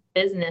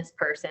business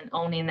person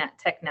owning that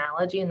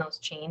technology and those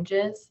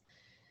changes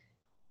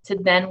to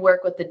then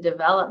work with the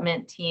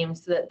development team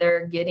so that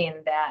they're getting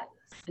that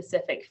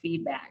specific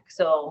feedback.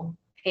 So,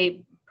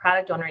 hey,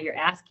 product owner, you're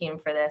asking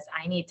for this.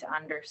 I need to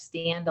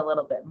understand a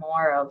little bit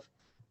more of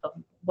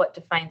what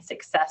defines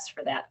success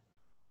for that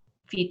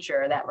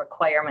feature, that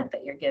requirement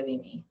that you're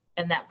giving me.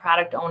 And that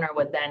product owner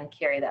would then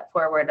carry that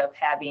forward of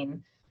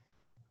having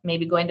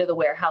maybe going to the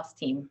warehouse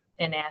team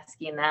and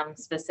asking them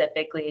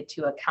specifically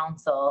to a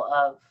council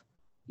of,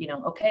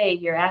 okay,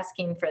 you're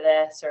asking for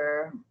this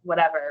or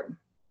whatever.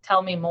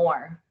 Tell me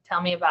more.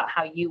 Tell me about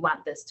how you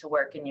want this to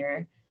work in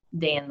your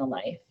day in the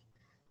life.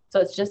 So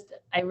it's just,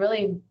 I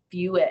really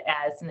view it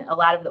as, and a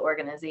lot of the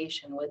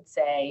organization would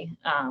say,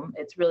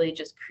 it's really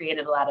just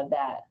created a lot of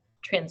that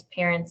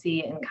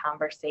transparency and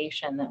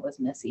conversation that was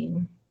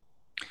missing.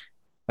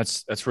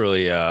 That's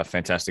really a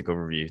fantastic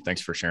overview.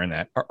 Thanks for sharing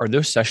that. Are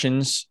those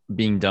sessions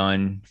being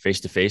done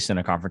face-to-face in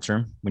a conference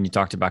room when you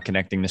talked about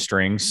connecting the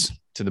strings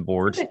to the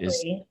board?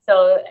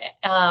 So,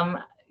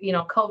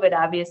 COVID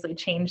obviously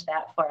changed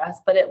that for us,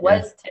 but it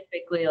was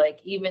typically like,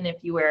 even if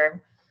you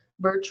were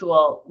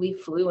virtual, we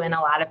flew in a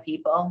lot of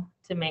people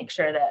to make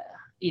sure that,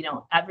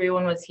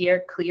 everyone was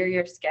here. Clear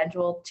your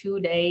schedule,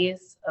 2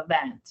 days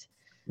event.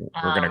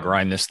 We're going to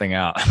grind this thing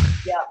out.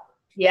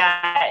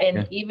 Yeah.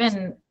 And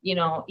even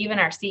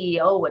our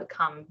CEO would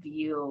come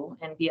view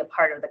and be a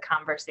part of the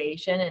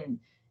conversation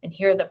and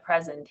hear the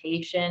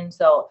presentation.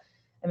 So,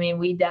 I mean,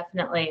 we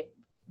definitely,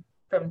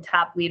 from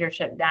top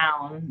leadership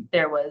down,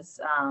 there was,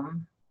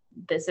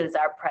 this is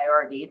our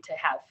priority to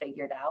have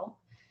figured out.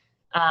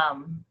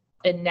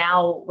 And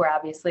now we're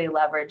obviously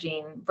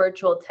leveraging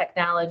virtual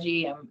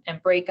technology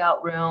and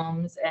breakout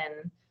rooms.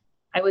 And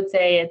I would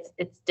say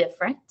it's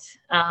different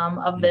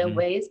of the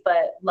ways,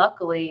 but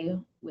luckily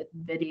with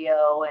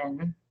video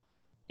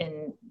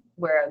and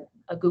we're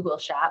a Google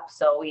shop,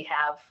 so we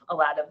have a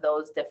lot of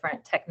those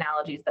different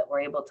technologies that we're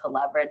able to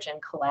leverage and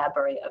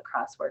collaborate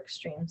across work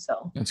streams.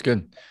 So that's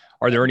good.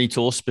 Are there any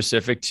tools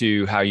specific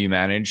to how you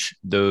manage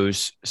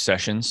those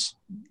sessions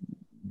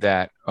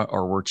that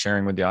are worth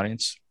sharing with the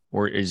audience?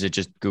 Or is it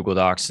just Google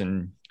Docs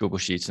and Google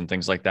Sheets and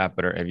things like that?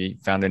 But have you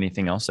found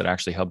anything else that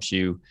actually helps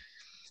you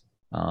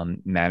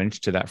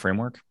manage to that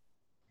framework?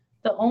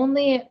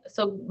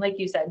 So like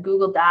you said,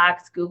 Google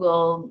Docs,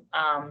 Google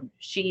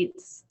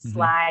Sheets,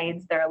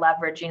 slides, they're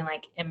leveraging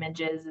like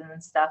images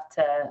and stuff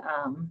to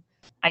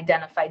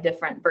identify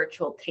different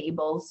virtual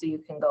tables. So you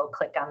can go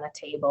click on the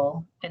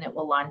table and it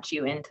will launch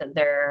you into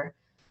their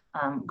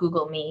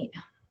Google Meet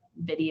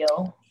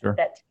video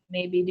that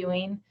may be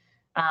doing.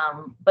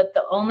 But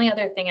the only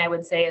other thing I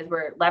would say is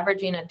we're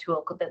leveraging a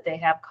tool that they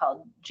have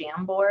called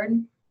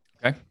Jamboard.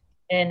 Okay.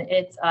 And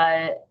it's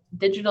a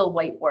digital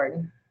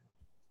whiteboard.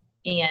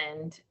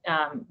 And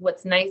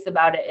what's nice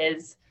about it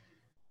is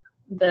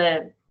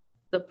the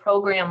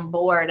program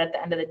board at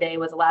the end of the day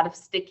was a lot of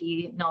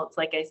sticky notes,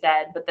 like I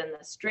said, but then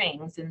the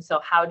strings. And so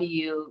how do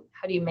you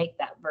make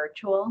that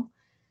virtual?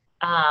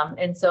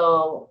 And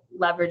so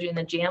leveraging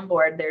the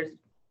Jamboard, there's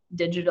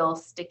digital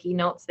sticky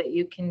notes that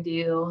you can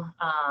do,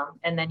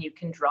 and then you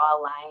can draw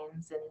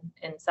lines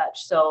and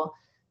such. So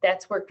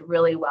that's worked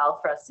really well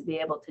for us to be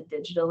able to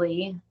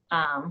digitally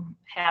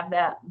have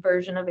that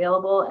version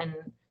available, and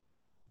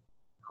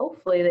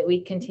hopefully that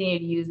we continue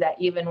to use that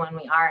even when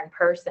we are in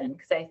person.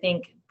 Because I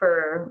think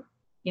we're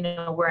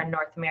a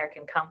North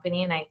American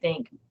company, and I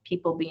think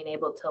people being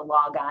able to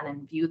log on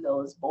and view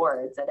those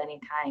boards at any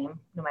time,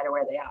 no matter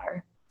where they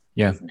are.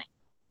 Yeah.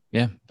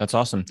 Yeah, that's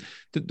awesome.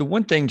 The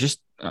one thing, just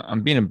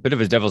I'm being a bit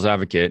of a devil's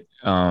advocate,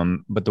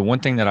 but the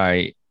one thing that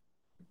I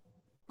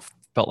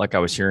felt like I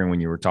was hearing when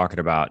you were talking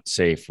about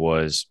SAFe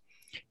was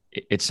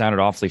it sounded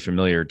awfully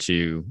familiar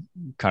to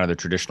kind of the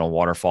traditional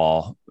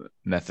waterfall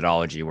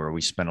methodology where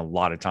we spend a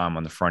lot of time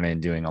on the front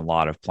end doing a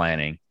lot of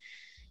planning.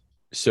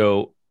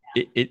 So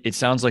it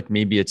sounds like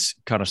maybe it's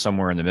kind of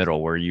somewhere in the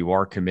middle where you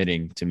are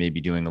committing to maybe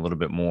doing a little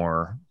bit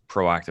more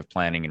proactive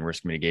planning and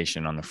risk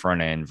mitigation on the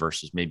front end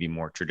versus maybe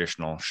more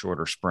traditional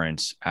shorter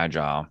sprints,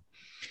 agile.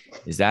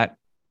 Is that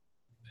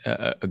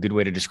a good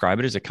way to describe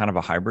it? Is it kind of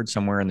a hybrid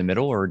somewhere in the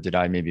middle, or did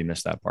I maybe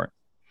miss that part?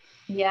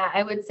 Yeah,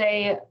 I would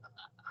say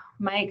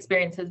my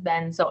experience has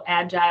been, so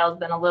agile has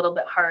been a little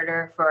bit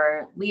harder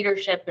for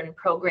leadership and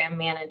program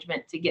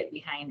management to get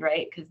behind,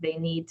 right? Because they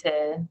need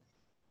to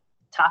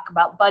talk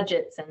about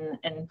budgets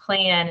and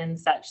plan and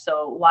such.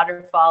 So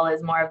waterfall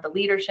is more of the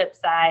leadership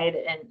side.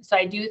 And so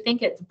I do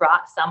think it's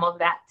brought some of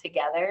that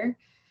together.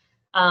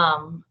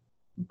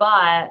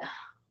 But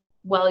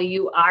while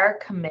you are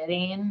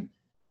committing,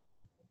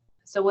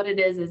 so what it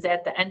is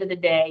at the end of the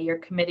day, you're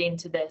committing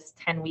to this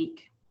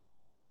 10-week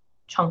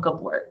chunk of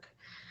work.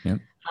 Yep.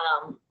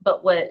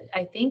 But what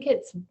I think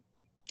it's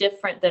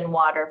different than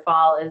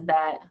waterfall is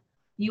that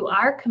you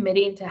are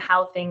committing to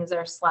how things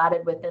are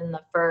slotted within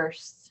the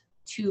first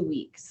 2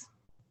 weeks.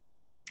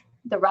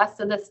 The rest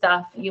of the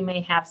stuff, you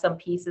may have some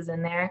pieces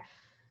in there,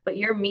 but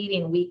you're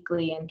meeting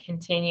weekly and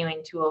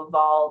continuing to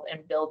evolve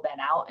and build that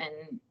out.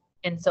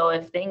 And so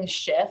if things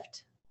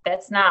shift,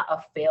 that's not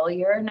a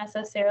failure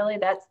necessarily.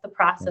 That's the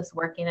process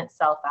working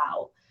itself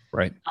out.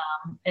 Right.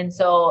 And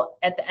so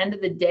at the end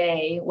of the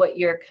day, what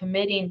you're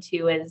committing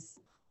to is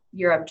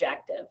your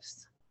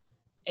objectives.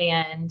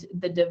 And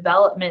the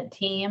development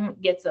team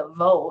gets a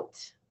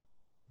vote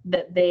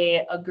that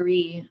they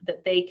agree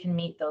that they can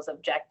meet those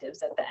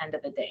objectives at the end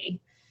of the day.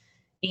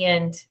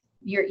 And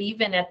you're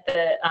even at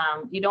the,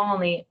 you don't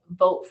only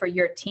vote for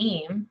your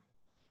team,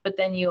 but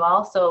then you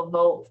also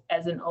vote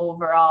as an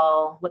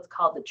overall, what's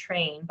called the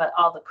train, but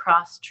all the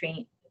cross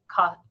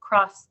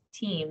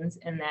teams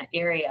in that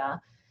area,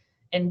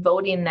 and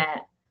voting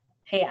that,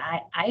 hey,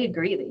 I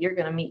agree that you're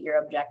going to meet your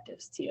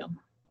objectives too.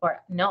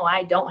 Or no,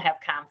 I don't have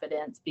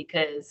confidence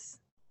because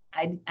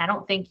I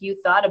don't think you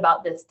thought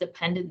about this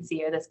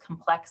dependency or this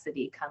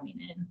complexity coming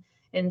in.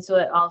 And so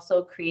it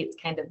also creates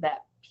kind of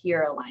that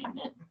peer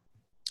alignment.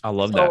 I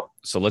love that.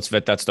 So let's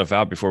vet that stuff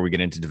out before we get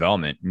into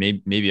development.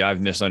 Maybe I've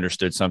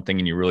misunderstood something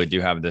and you really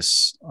do have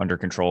this under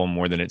control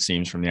more than it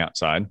seems from the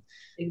outside.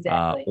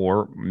 Exactly.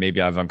 Or maybe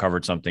I've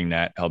uncovered something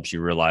that helps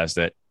you realize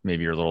that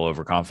maybe you're a little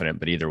overconfident,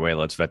 but either way,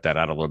 let's vet that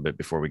out a little bit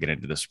before we get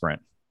into the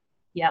sprint.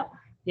 Yeah.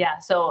 Yeah.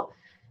 So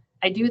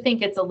I do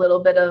think it's a little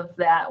bit of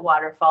that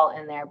waterfall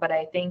in there, but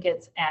I think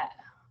it's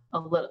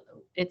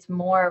it's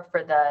more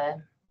for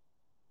the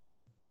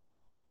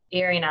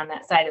erring on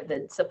that side of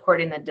the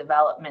supporting the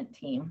development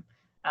team.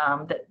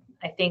 That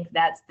I think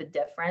that's the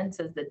difference,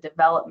 is the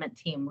development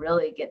team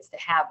really gets to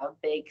have a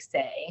big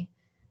say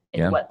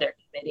in what they're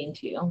committing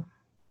to.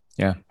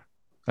 Yeah,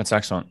 that's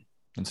excellent.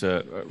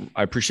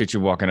 I appreciate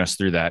you walking us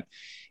through that.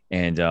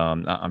 And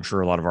I'm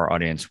sure a lot of our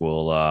audience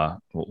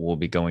will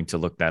be going to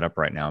look that up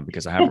right now,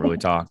 because I haven't really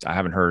I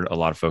haven't heard a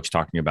lot of folks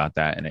talking about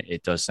that. And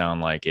it does sound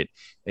like it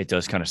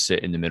does kind of sit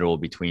in the middle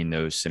between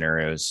those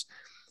scenarios.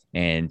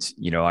 And,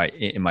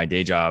 in my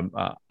day job,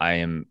 I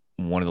am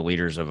one of the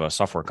leaders of a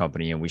software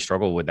company, and we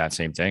struggle with that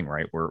same thing,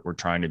 right? We're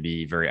trying to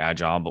be very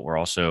agile, but we're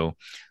also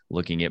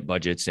looking at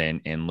budgets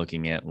and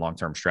looking at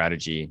long-term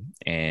strategy.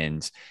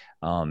 And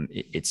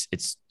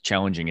it's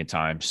challenging at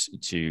times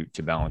to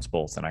balance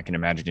both. And I can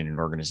imagine in an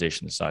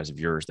organization the size of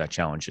yours, that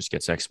challenge just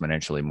gets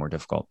exponentially more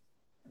difficult.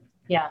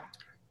 Yeah.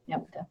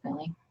 Yep,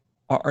 definitely.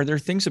 Are there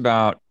things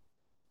about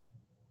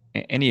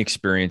any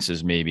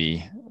experiences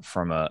maybe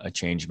from a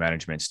change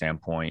management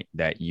standpoint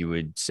that you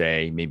would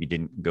say maybe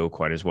didn't go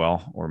quite as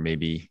well, or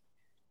maybe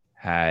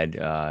had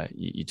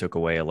you took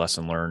away a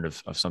lesson learned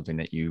of something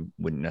that you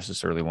wouldn't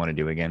necessarily want to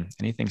do again?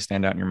 Anything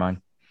stand out in your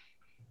mind?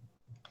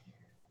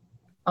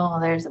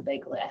 Oh, there's a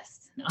big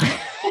list. No.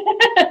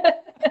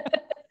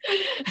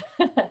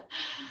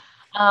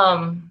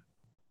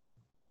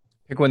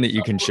 Pick one that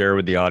you can share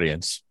with the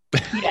audience.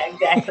 Yeah,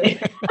 exactly.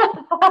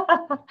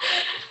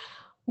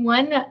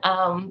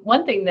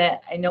 One thing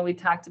that I know we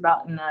talked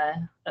about in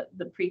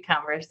the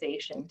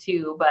pre-conversation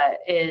too, but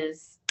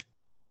is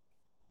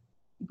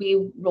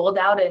we rolled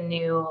out a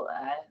new,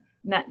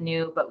 not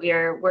new, but we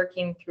are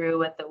working through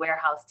with the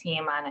warehouse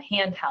team on a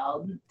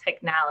handheld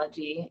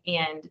technology,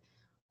 and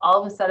all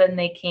of a sudden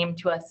they came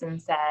to us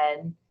and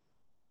said,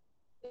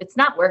 it's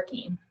not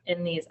working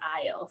in these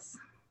aisles.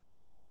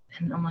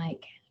 And I'm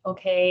like,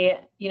 okay,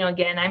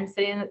 again, I'm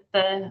sitting at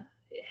the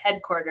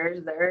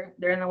headquarters,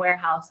 they're in the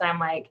warehouse. I'm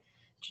like,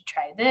 did you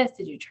try this?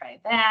 Did you try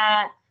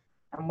that?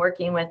 I'm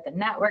working with the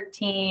network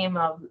team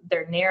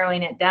they're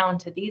narrowing it down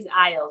to these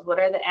aisles. What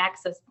are the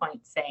access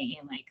points saying?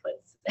 Like,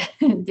 let's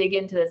dig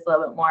into this a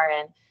little bit more.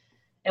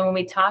 And when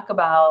we talk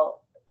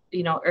about,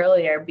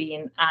 earlier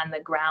being on the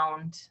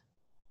ground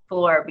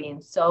floor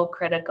being so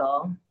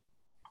critical,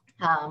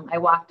 I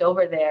walked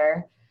over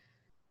there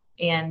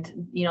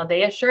and,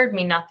 they assured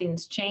me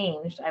nothing's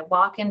changed. I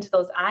walk into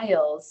those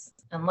aisles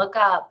and look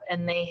up,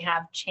 and they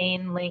have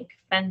chain link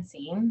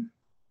fencing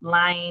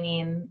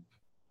lining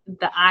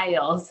the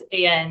aisles.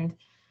 And,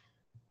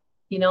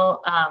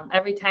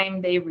 every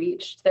time they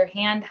reached their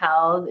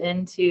handheld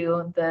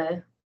into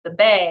the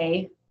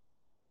bay,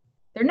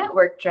 their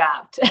network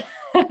dropped.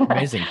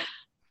 Amazing.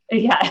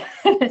 Yeah.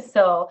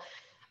 So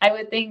I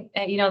would think,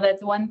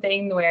 that's one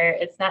thing where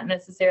it's not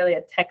necessarily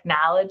a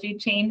technology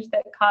change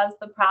that caused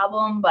the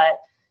problem, but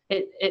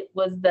it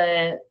was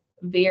the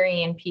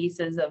varying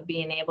pieces of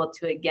being able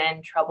to,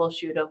 again,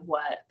 troubleshoot of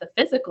what the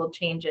physical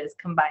changes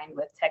combined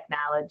with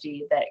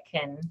technology that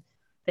can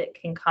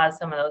cause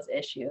some of those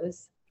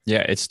issues.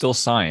 Yeah, it's still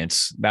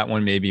science. That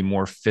one may be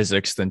more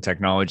physics than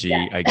technology,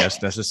 Yeah. I guess,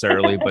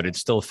 necessarily, but it's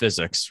still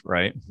physics,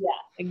 right? Yeah,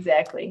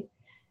 exactly.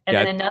 And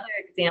then another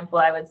example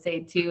I would say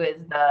too is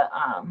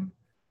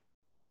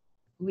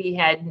we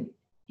had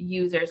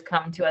users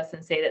come to us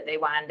and say that they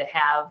wanted to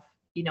have,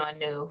 a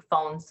new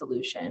phone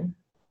solution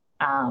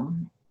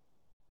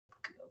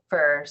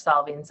for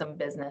solving some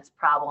business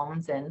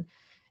problems.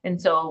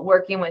 And so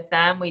working with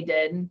them, we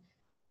did,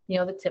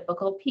 the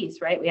typical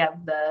piece, right? We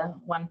have the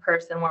one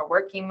person we're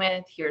working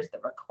with. Here's the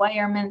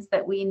requirements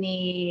that we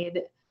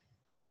need.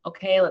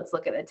 Okay, let's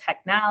look at the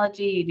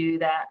technology. You do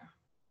that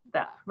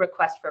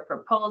request for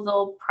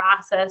proposal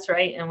process,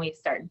 right? And we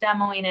start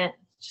demoing it,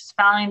 just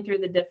following through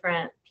the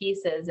different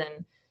pieces.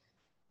 And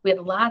we had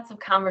lots of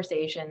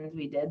conversations.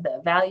 We did the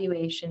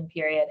evaluation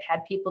period,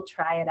 had people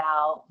try it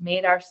out,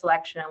 made our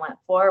selection and went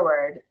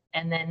forward.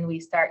 And then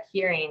we start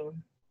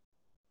hearing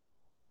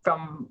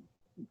from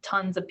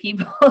tons of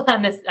people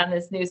on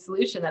this new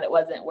solution that it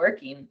wasn't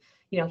working.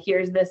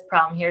 Here's this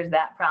problem, here's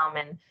that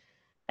problem.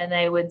 And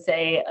I would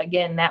say,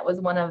 again, that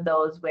was one of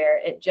those where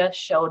it just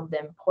showed the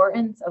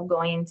importance of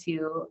going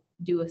to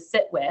do a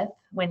sit with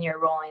when you're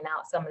rolling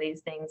out some of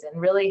these things and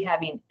really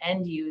having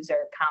end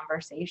user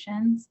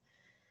conversations.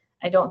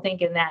 I don't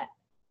think in that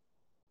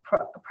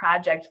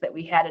project that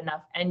we had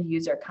enough end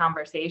user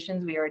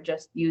conversations. We were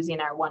just using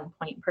our one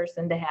point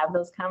person to have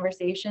those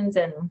conversations.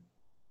 And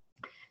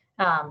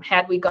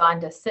had we gone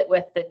to sit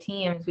with the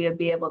teams, we would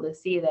be able to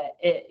see that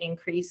it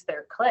increased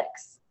their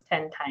clicks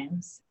 10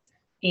 times.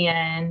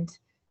 And,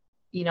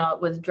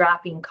 it was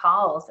dropping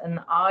calls, and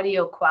the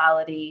audio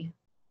quality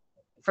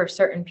for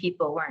certain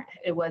people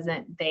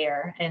wasn't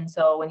there. And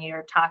so when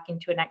you're talking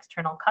to an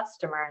external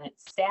customer and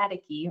it's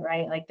staticky,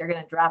 right? Like they're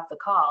going to drop the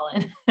call.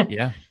 And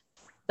yeah.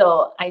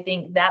 So I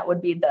think that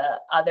would be the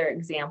other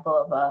example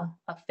of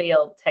a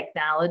failed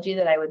technology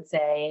that I would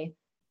say,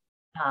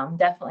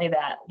 definitely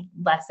that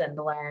lesson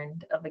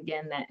learned of,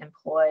 again, that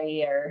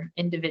employee or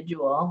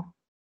individual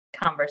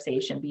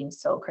conversation being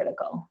so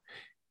critical.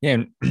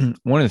 Yeah. And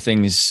one of the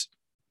things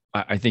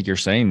I think you're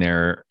saying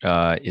there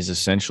is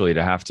essentially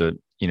to have to,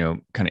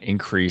 kind of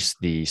increase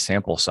the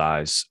sample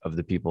size of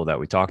the people that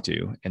we talk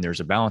to. And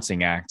there's a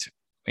balancing act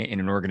in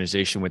an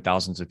organization with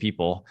thousands of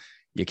people.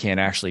 You can't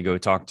actually go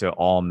talk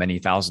to many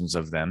thousands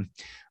of them,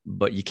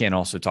 but you can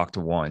also talk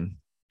to one.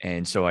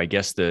 And so I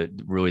guess the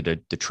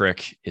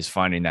trick is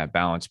finding that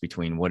balance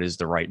between what is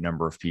the right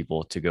number of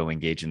people to go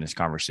engage in this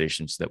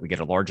conversation so that we get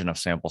a large enough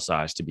sample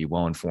size to be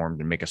well-informed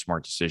and make a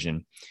smart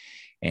decision.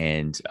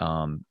 And,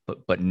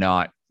 but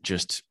not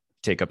just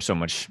take up so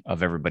much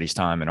of everybody's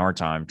time and our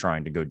time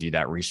trying to go do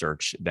that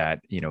research that,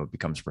 it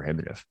becomes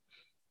prohibitive.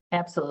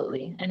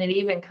 Absolutely. And it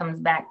even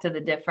comes back to the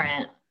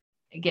different,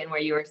 again,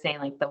 where you were saying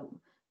like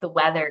the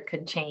weather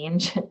could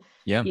change,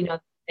 yeah.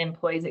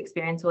 Employees'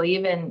 experience. Well,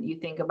 even you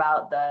think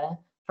about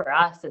for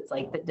us, it's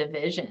like the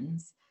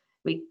divisions.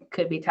 We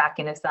could be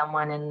talking to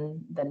someone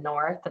in the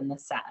north and the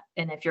south.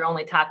 And if you're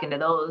only talking to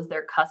those,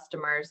 their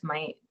customers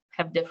might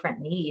have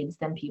different needs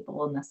than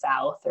people in the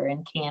south or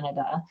in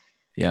Canada.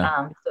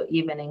 Yeah. So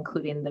even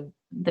including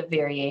the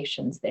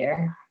variations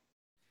there.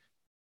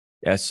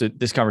 Yeah. So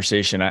this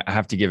conversation, I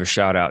have to give a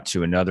shout out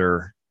to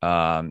another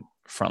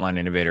Frontline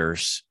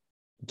Innovators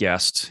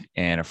guest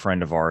and a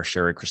friend of ours,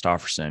 Sherry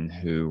Christopherson,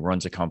 who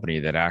runs a company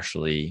that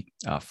actually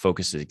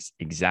focuses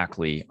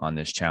exactly on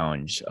this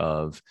challenge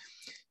of,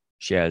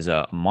 she has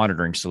a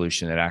monitoring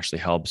solution that actually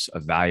helps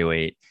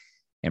evaluate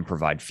and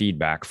provide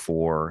feedback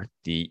for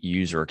the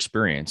user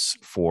experience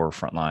for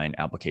frontline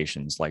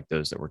applications like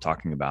those that we're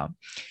talking about.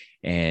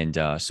 And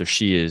so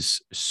she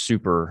is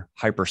super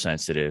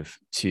hypersensitive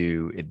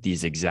to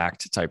these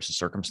exact types of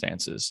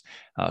circumstances,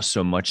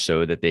 so much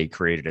so that they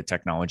created a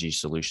technology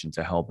solution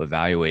to help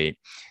evaluate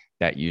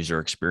that user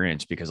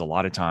experience, because a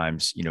lot of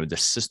times, the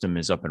system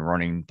is up and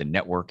running, the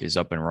network is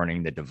up and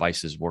running, the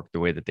devices work the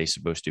way that they're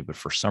supposed to, but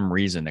for some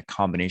reason, the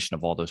combination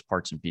of all those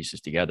parts and pieces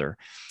together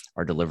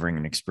are delivering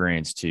an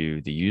experience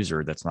to the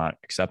user that's not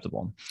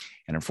acceptable.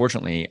 And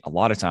unfortunately, a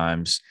lot of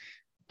times,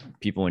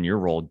 people in your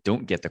role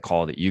don't get the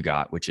call that you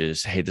got, which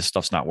is, hey, this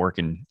stuff's not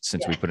working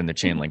since we put in the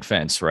chain link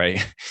fence,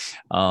 right?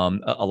 A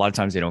lot of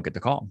times they don't get the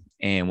call.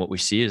 And what we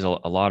see is a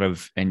lot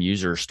of end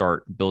users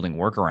start building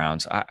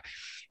workarounds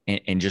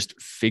and just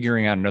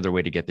figuring out another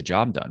way to get the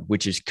job done,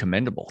 which is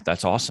commendable.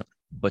 That's awesome.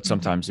 But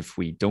sometimes if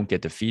we don't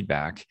get the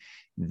feedback,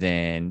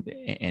 then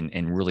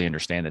and really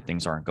understand that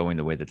things aren't going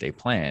the way that they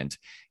planned,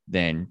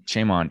 then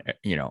shame on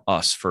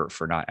us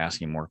for not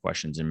asking more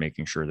questions and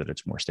making sure that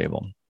it's more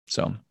stable.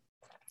 So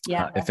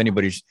yeah, if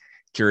anybody's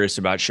curious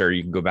about Sherry,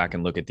 you can go back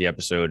and look at the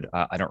episode.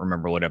 I don't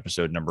remember what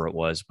episode number it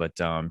was, but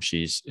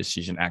she's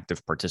an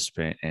active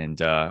participant,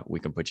 and we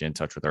can put you in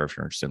touch with her if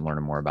you're interested in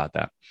learning more about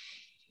that.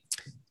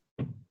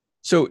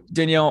 So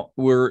Danielle,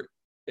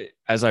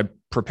 as I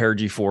prepared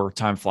you for,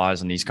 time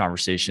flies in these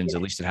conversations,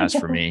 at least it has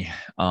for me.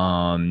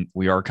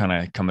 We are kind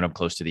of coming up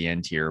close to the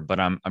end here, but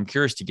I'm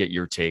curious to get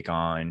your take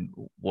on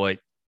what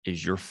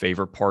is your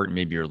favorite part,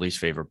 maybe your least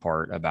favorite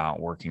part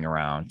about working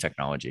around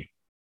technology.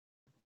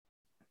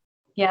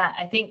 Yeah,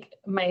 I think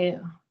my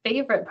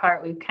favorite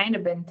part we've kind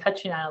of been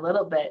touching on a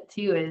little bit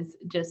too is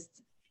just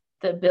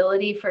the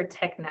ability for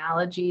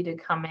technology to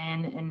come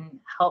in and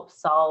help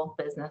solve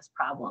business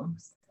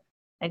problems.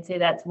 I'd say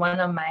that's one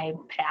of my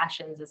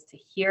passions, is to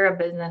hear a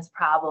business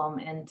problem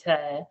and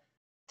to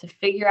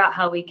figure out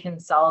how we can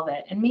solve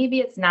it. And maybe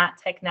it's not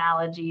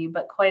technology,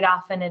 but quite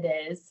often it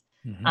is.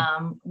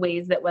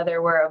 Ways that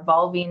whether we're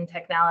evolving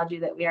technology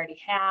that we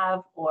already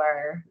have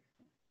or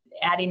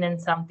adding in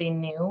something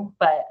new.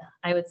 But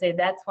I would say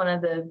that's one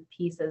of the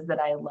pieces that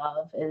I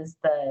love, is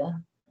the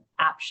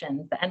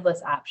options, the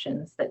endless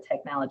options that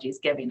technology is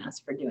giving us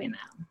for doing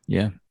that.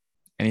 Yeah.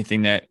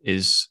 Anything that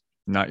is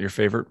not your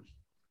favorite?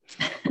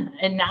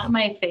 And not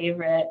my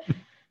favorite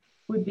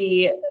would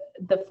be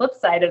the flip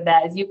side of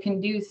that, is you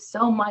can do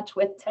so much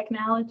with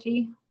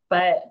technology,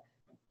 but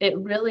it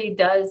really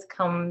does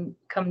come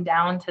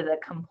down to the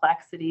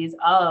complexities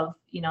of,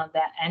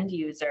 that end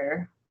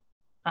user,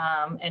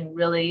 and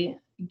really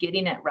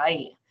getting it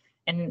right.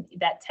 And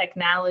that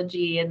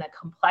technology and the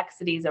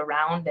complexities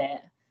around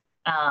it,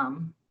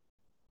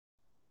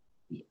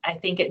 I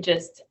think it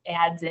just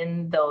adds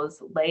in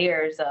those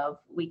layers of,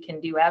 we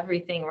can do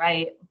everything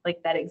right.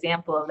 Like that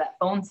example of that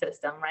phone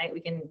system, right?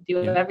 We can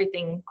do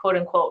everything quote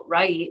unquote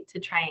right to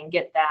try and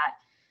get that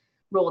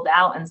rolled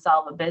out and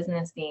solve a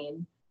business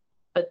need.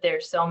 But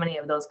there's so many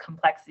of those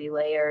complexity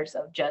layers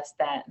of just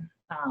that,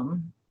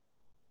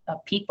 a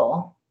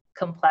people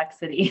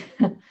complexity,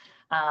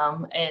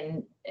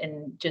 and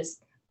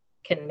just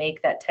can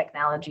make that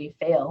technology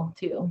fail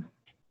too.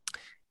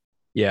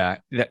 Yeah,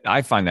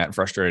 I find that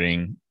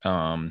frustrating.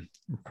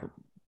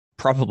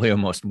 Probably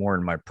almost more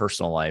in my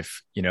personal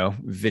life,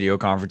 video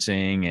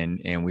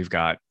conferencing, and we've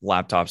got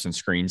laptops and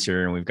screens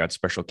here, and we've got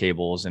special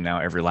cables, and now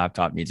every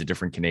laptop needs a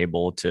different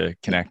cable to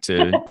connect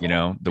to,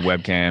 the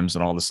webcams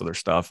and all this other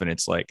stuff. And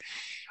it's like,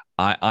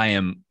 I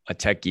am a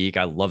tech geek.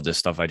 I love this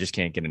stuff. I just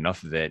can't get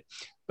enough of it.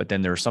 But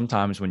then there are some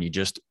times when you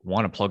just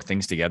want to plug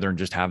things together and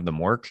just have them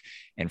work,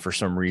 and for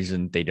some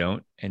reason they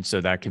don't. And so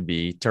that can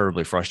be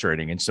terribly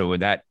frustrating. And so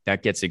that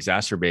gets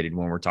exacerbated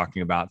when we're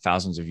talking about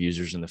thousands of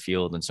users in the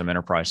field and some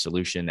enterprise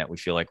solution that we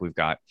feel like we've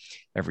got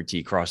every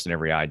T crossed and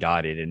every I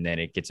dotted. And then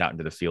it gets out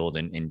into the field,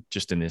 and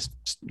just in this,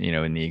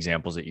 in the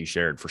examples that you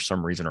shared, for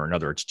some reason or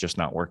another, it's just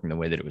not working the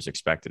way that it was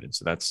expected. And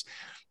so it's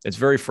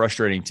very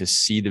frustrating to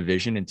see the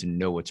vision and to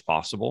know what's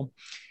possible,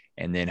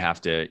 and then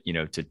have to,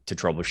 to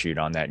troubleshoot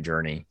on that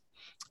journey.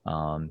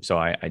 So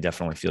I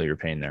definitely feel your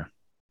pain there.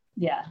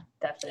 Yeah,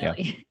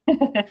 definitely.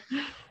 Yeah.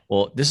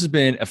 Well, this has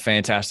been a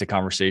fantastic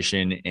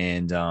conversation,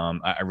 and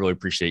I really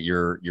appreciate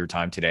your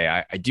time today.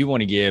 I do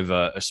want to give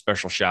a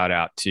special shout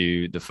out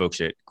to the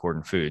folks at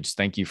Gordon Foods.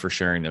 Thank you for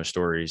sharing those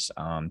stories.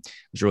 I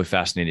was really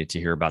fascinated to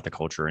hear about the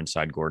culture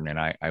inside Gordon,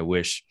 and I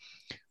wish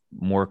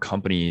more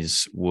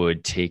companies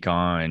would take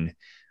on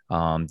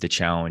the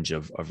challenge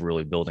of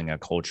really building a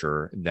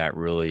culture that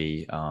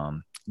really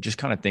just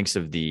kind of thinks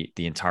of the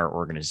entire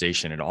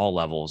organization at all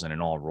levels and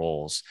in all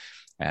roles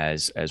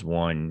as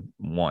one,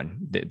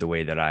 the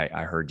way that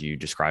I heard you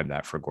describe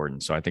that for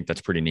Gordon. So I think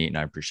that's pretty neat, and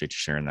I appreciate you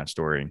sharing that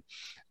story.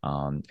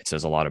 It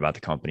says a lot about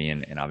the company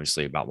and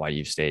obviously about why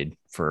you've stayed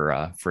for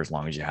as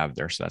long as you have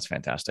there. So that's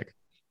fantastic.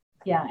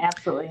 Yeah,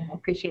 absolutely. I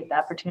appreciate the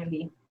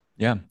opportunity.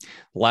 Yeah.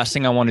 The last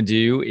thing I want to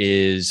do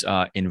is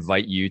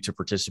invite you to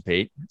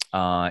participate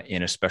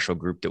in a special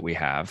group that we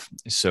have.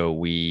 So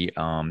we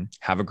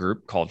have a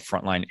group called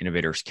Frontline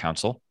Innovators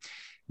Council.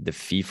 The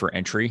fee for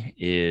entry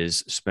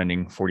is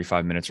spending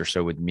 45 minutes or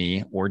so with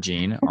me or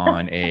Gene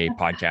on a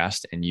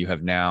podcast, and you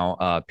have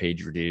now paid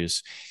your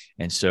dues.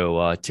 And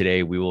so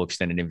today we will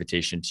extend an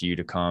invitation to you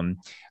to come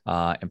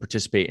and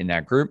participate in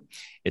that group.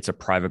 It's a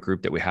private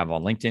group that we have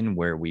on LinkedIn,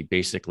 where we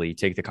basically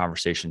take the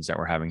conversations that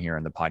we're having here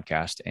on the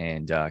podcast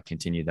and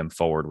continue them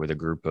forward with a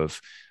group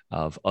of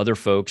other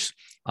folks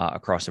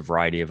across a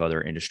variety of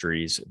other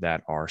industries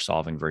that are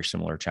solving very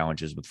similar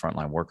challenges with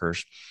frontline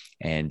workers.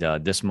 And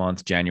this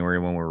month, January,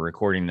 when we're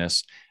recording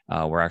this,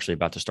 we're actually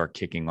about to start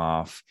kicking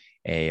off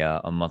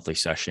a monthly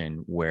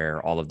session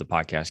where all of the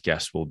podcast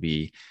guests will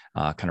be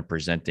kind of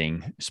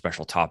presenting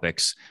special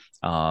topics.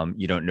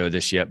 You don't know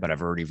this yet, but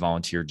I've already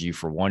volunteered you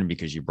for one,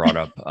 because you brought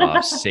up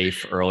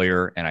SAFE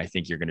earlier, and I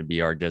think you're going to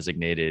be our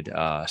designated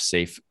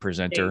SAFE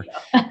presenter.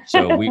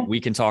 So we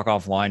can talk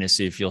offline and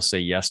see if you'll say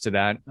yes to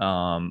that.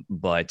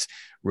 But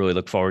really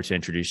look forward to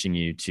introducing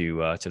you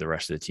to the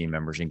rest of the team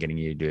members and getting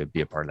you to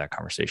be a part of that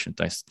conversation.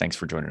 Thanks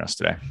for joining us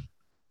today.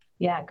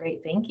 Yeah,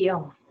 great. Thank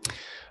you.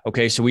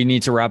 Okay, so we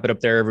need to wrap it up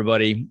there,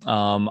 everybody.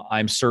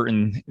 I'm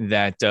certain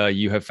that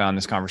you have found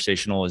this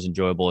conversational as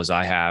enjoyable as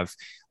I have.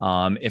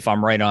 If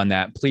I'm right on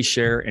that, please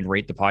share and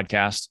rate the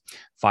podcast.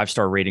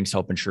 5-star ratings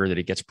help ensure that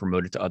it gets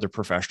promoted to other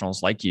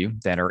professionals like you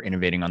that are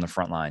innovating on the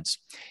front lines.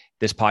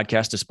 This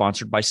podcast is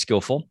sponsored by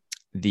Skillful,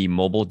 the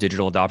mobile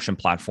digital adoption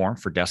platform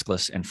for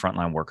deskless and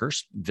frontline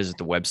workers. Visit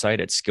the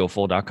website at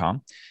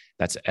skillful.com.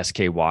 That's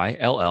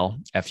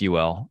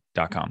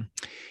SKYLLFUL.com.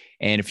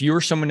 And if you or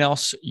someone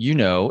else you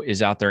know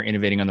is out there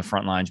innovating on the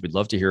front lines, we'd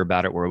love to hear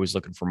about it. We're always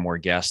looking for more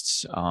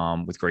guests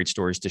with great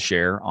stories to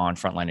share on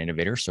Frontline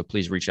Innovators. So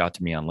please reach out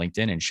to me on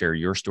LinkedIn and share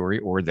your story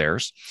or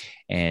theirs.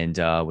 And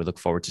we look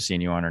forward to seeing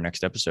you on our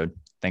next episode.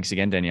 Thanks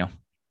again, Danielle.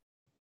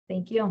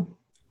 Thank you.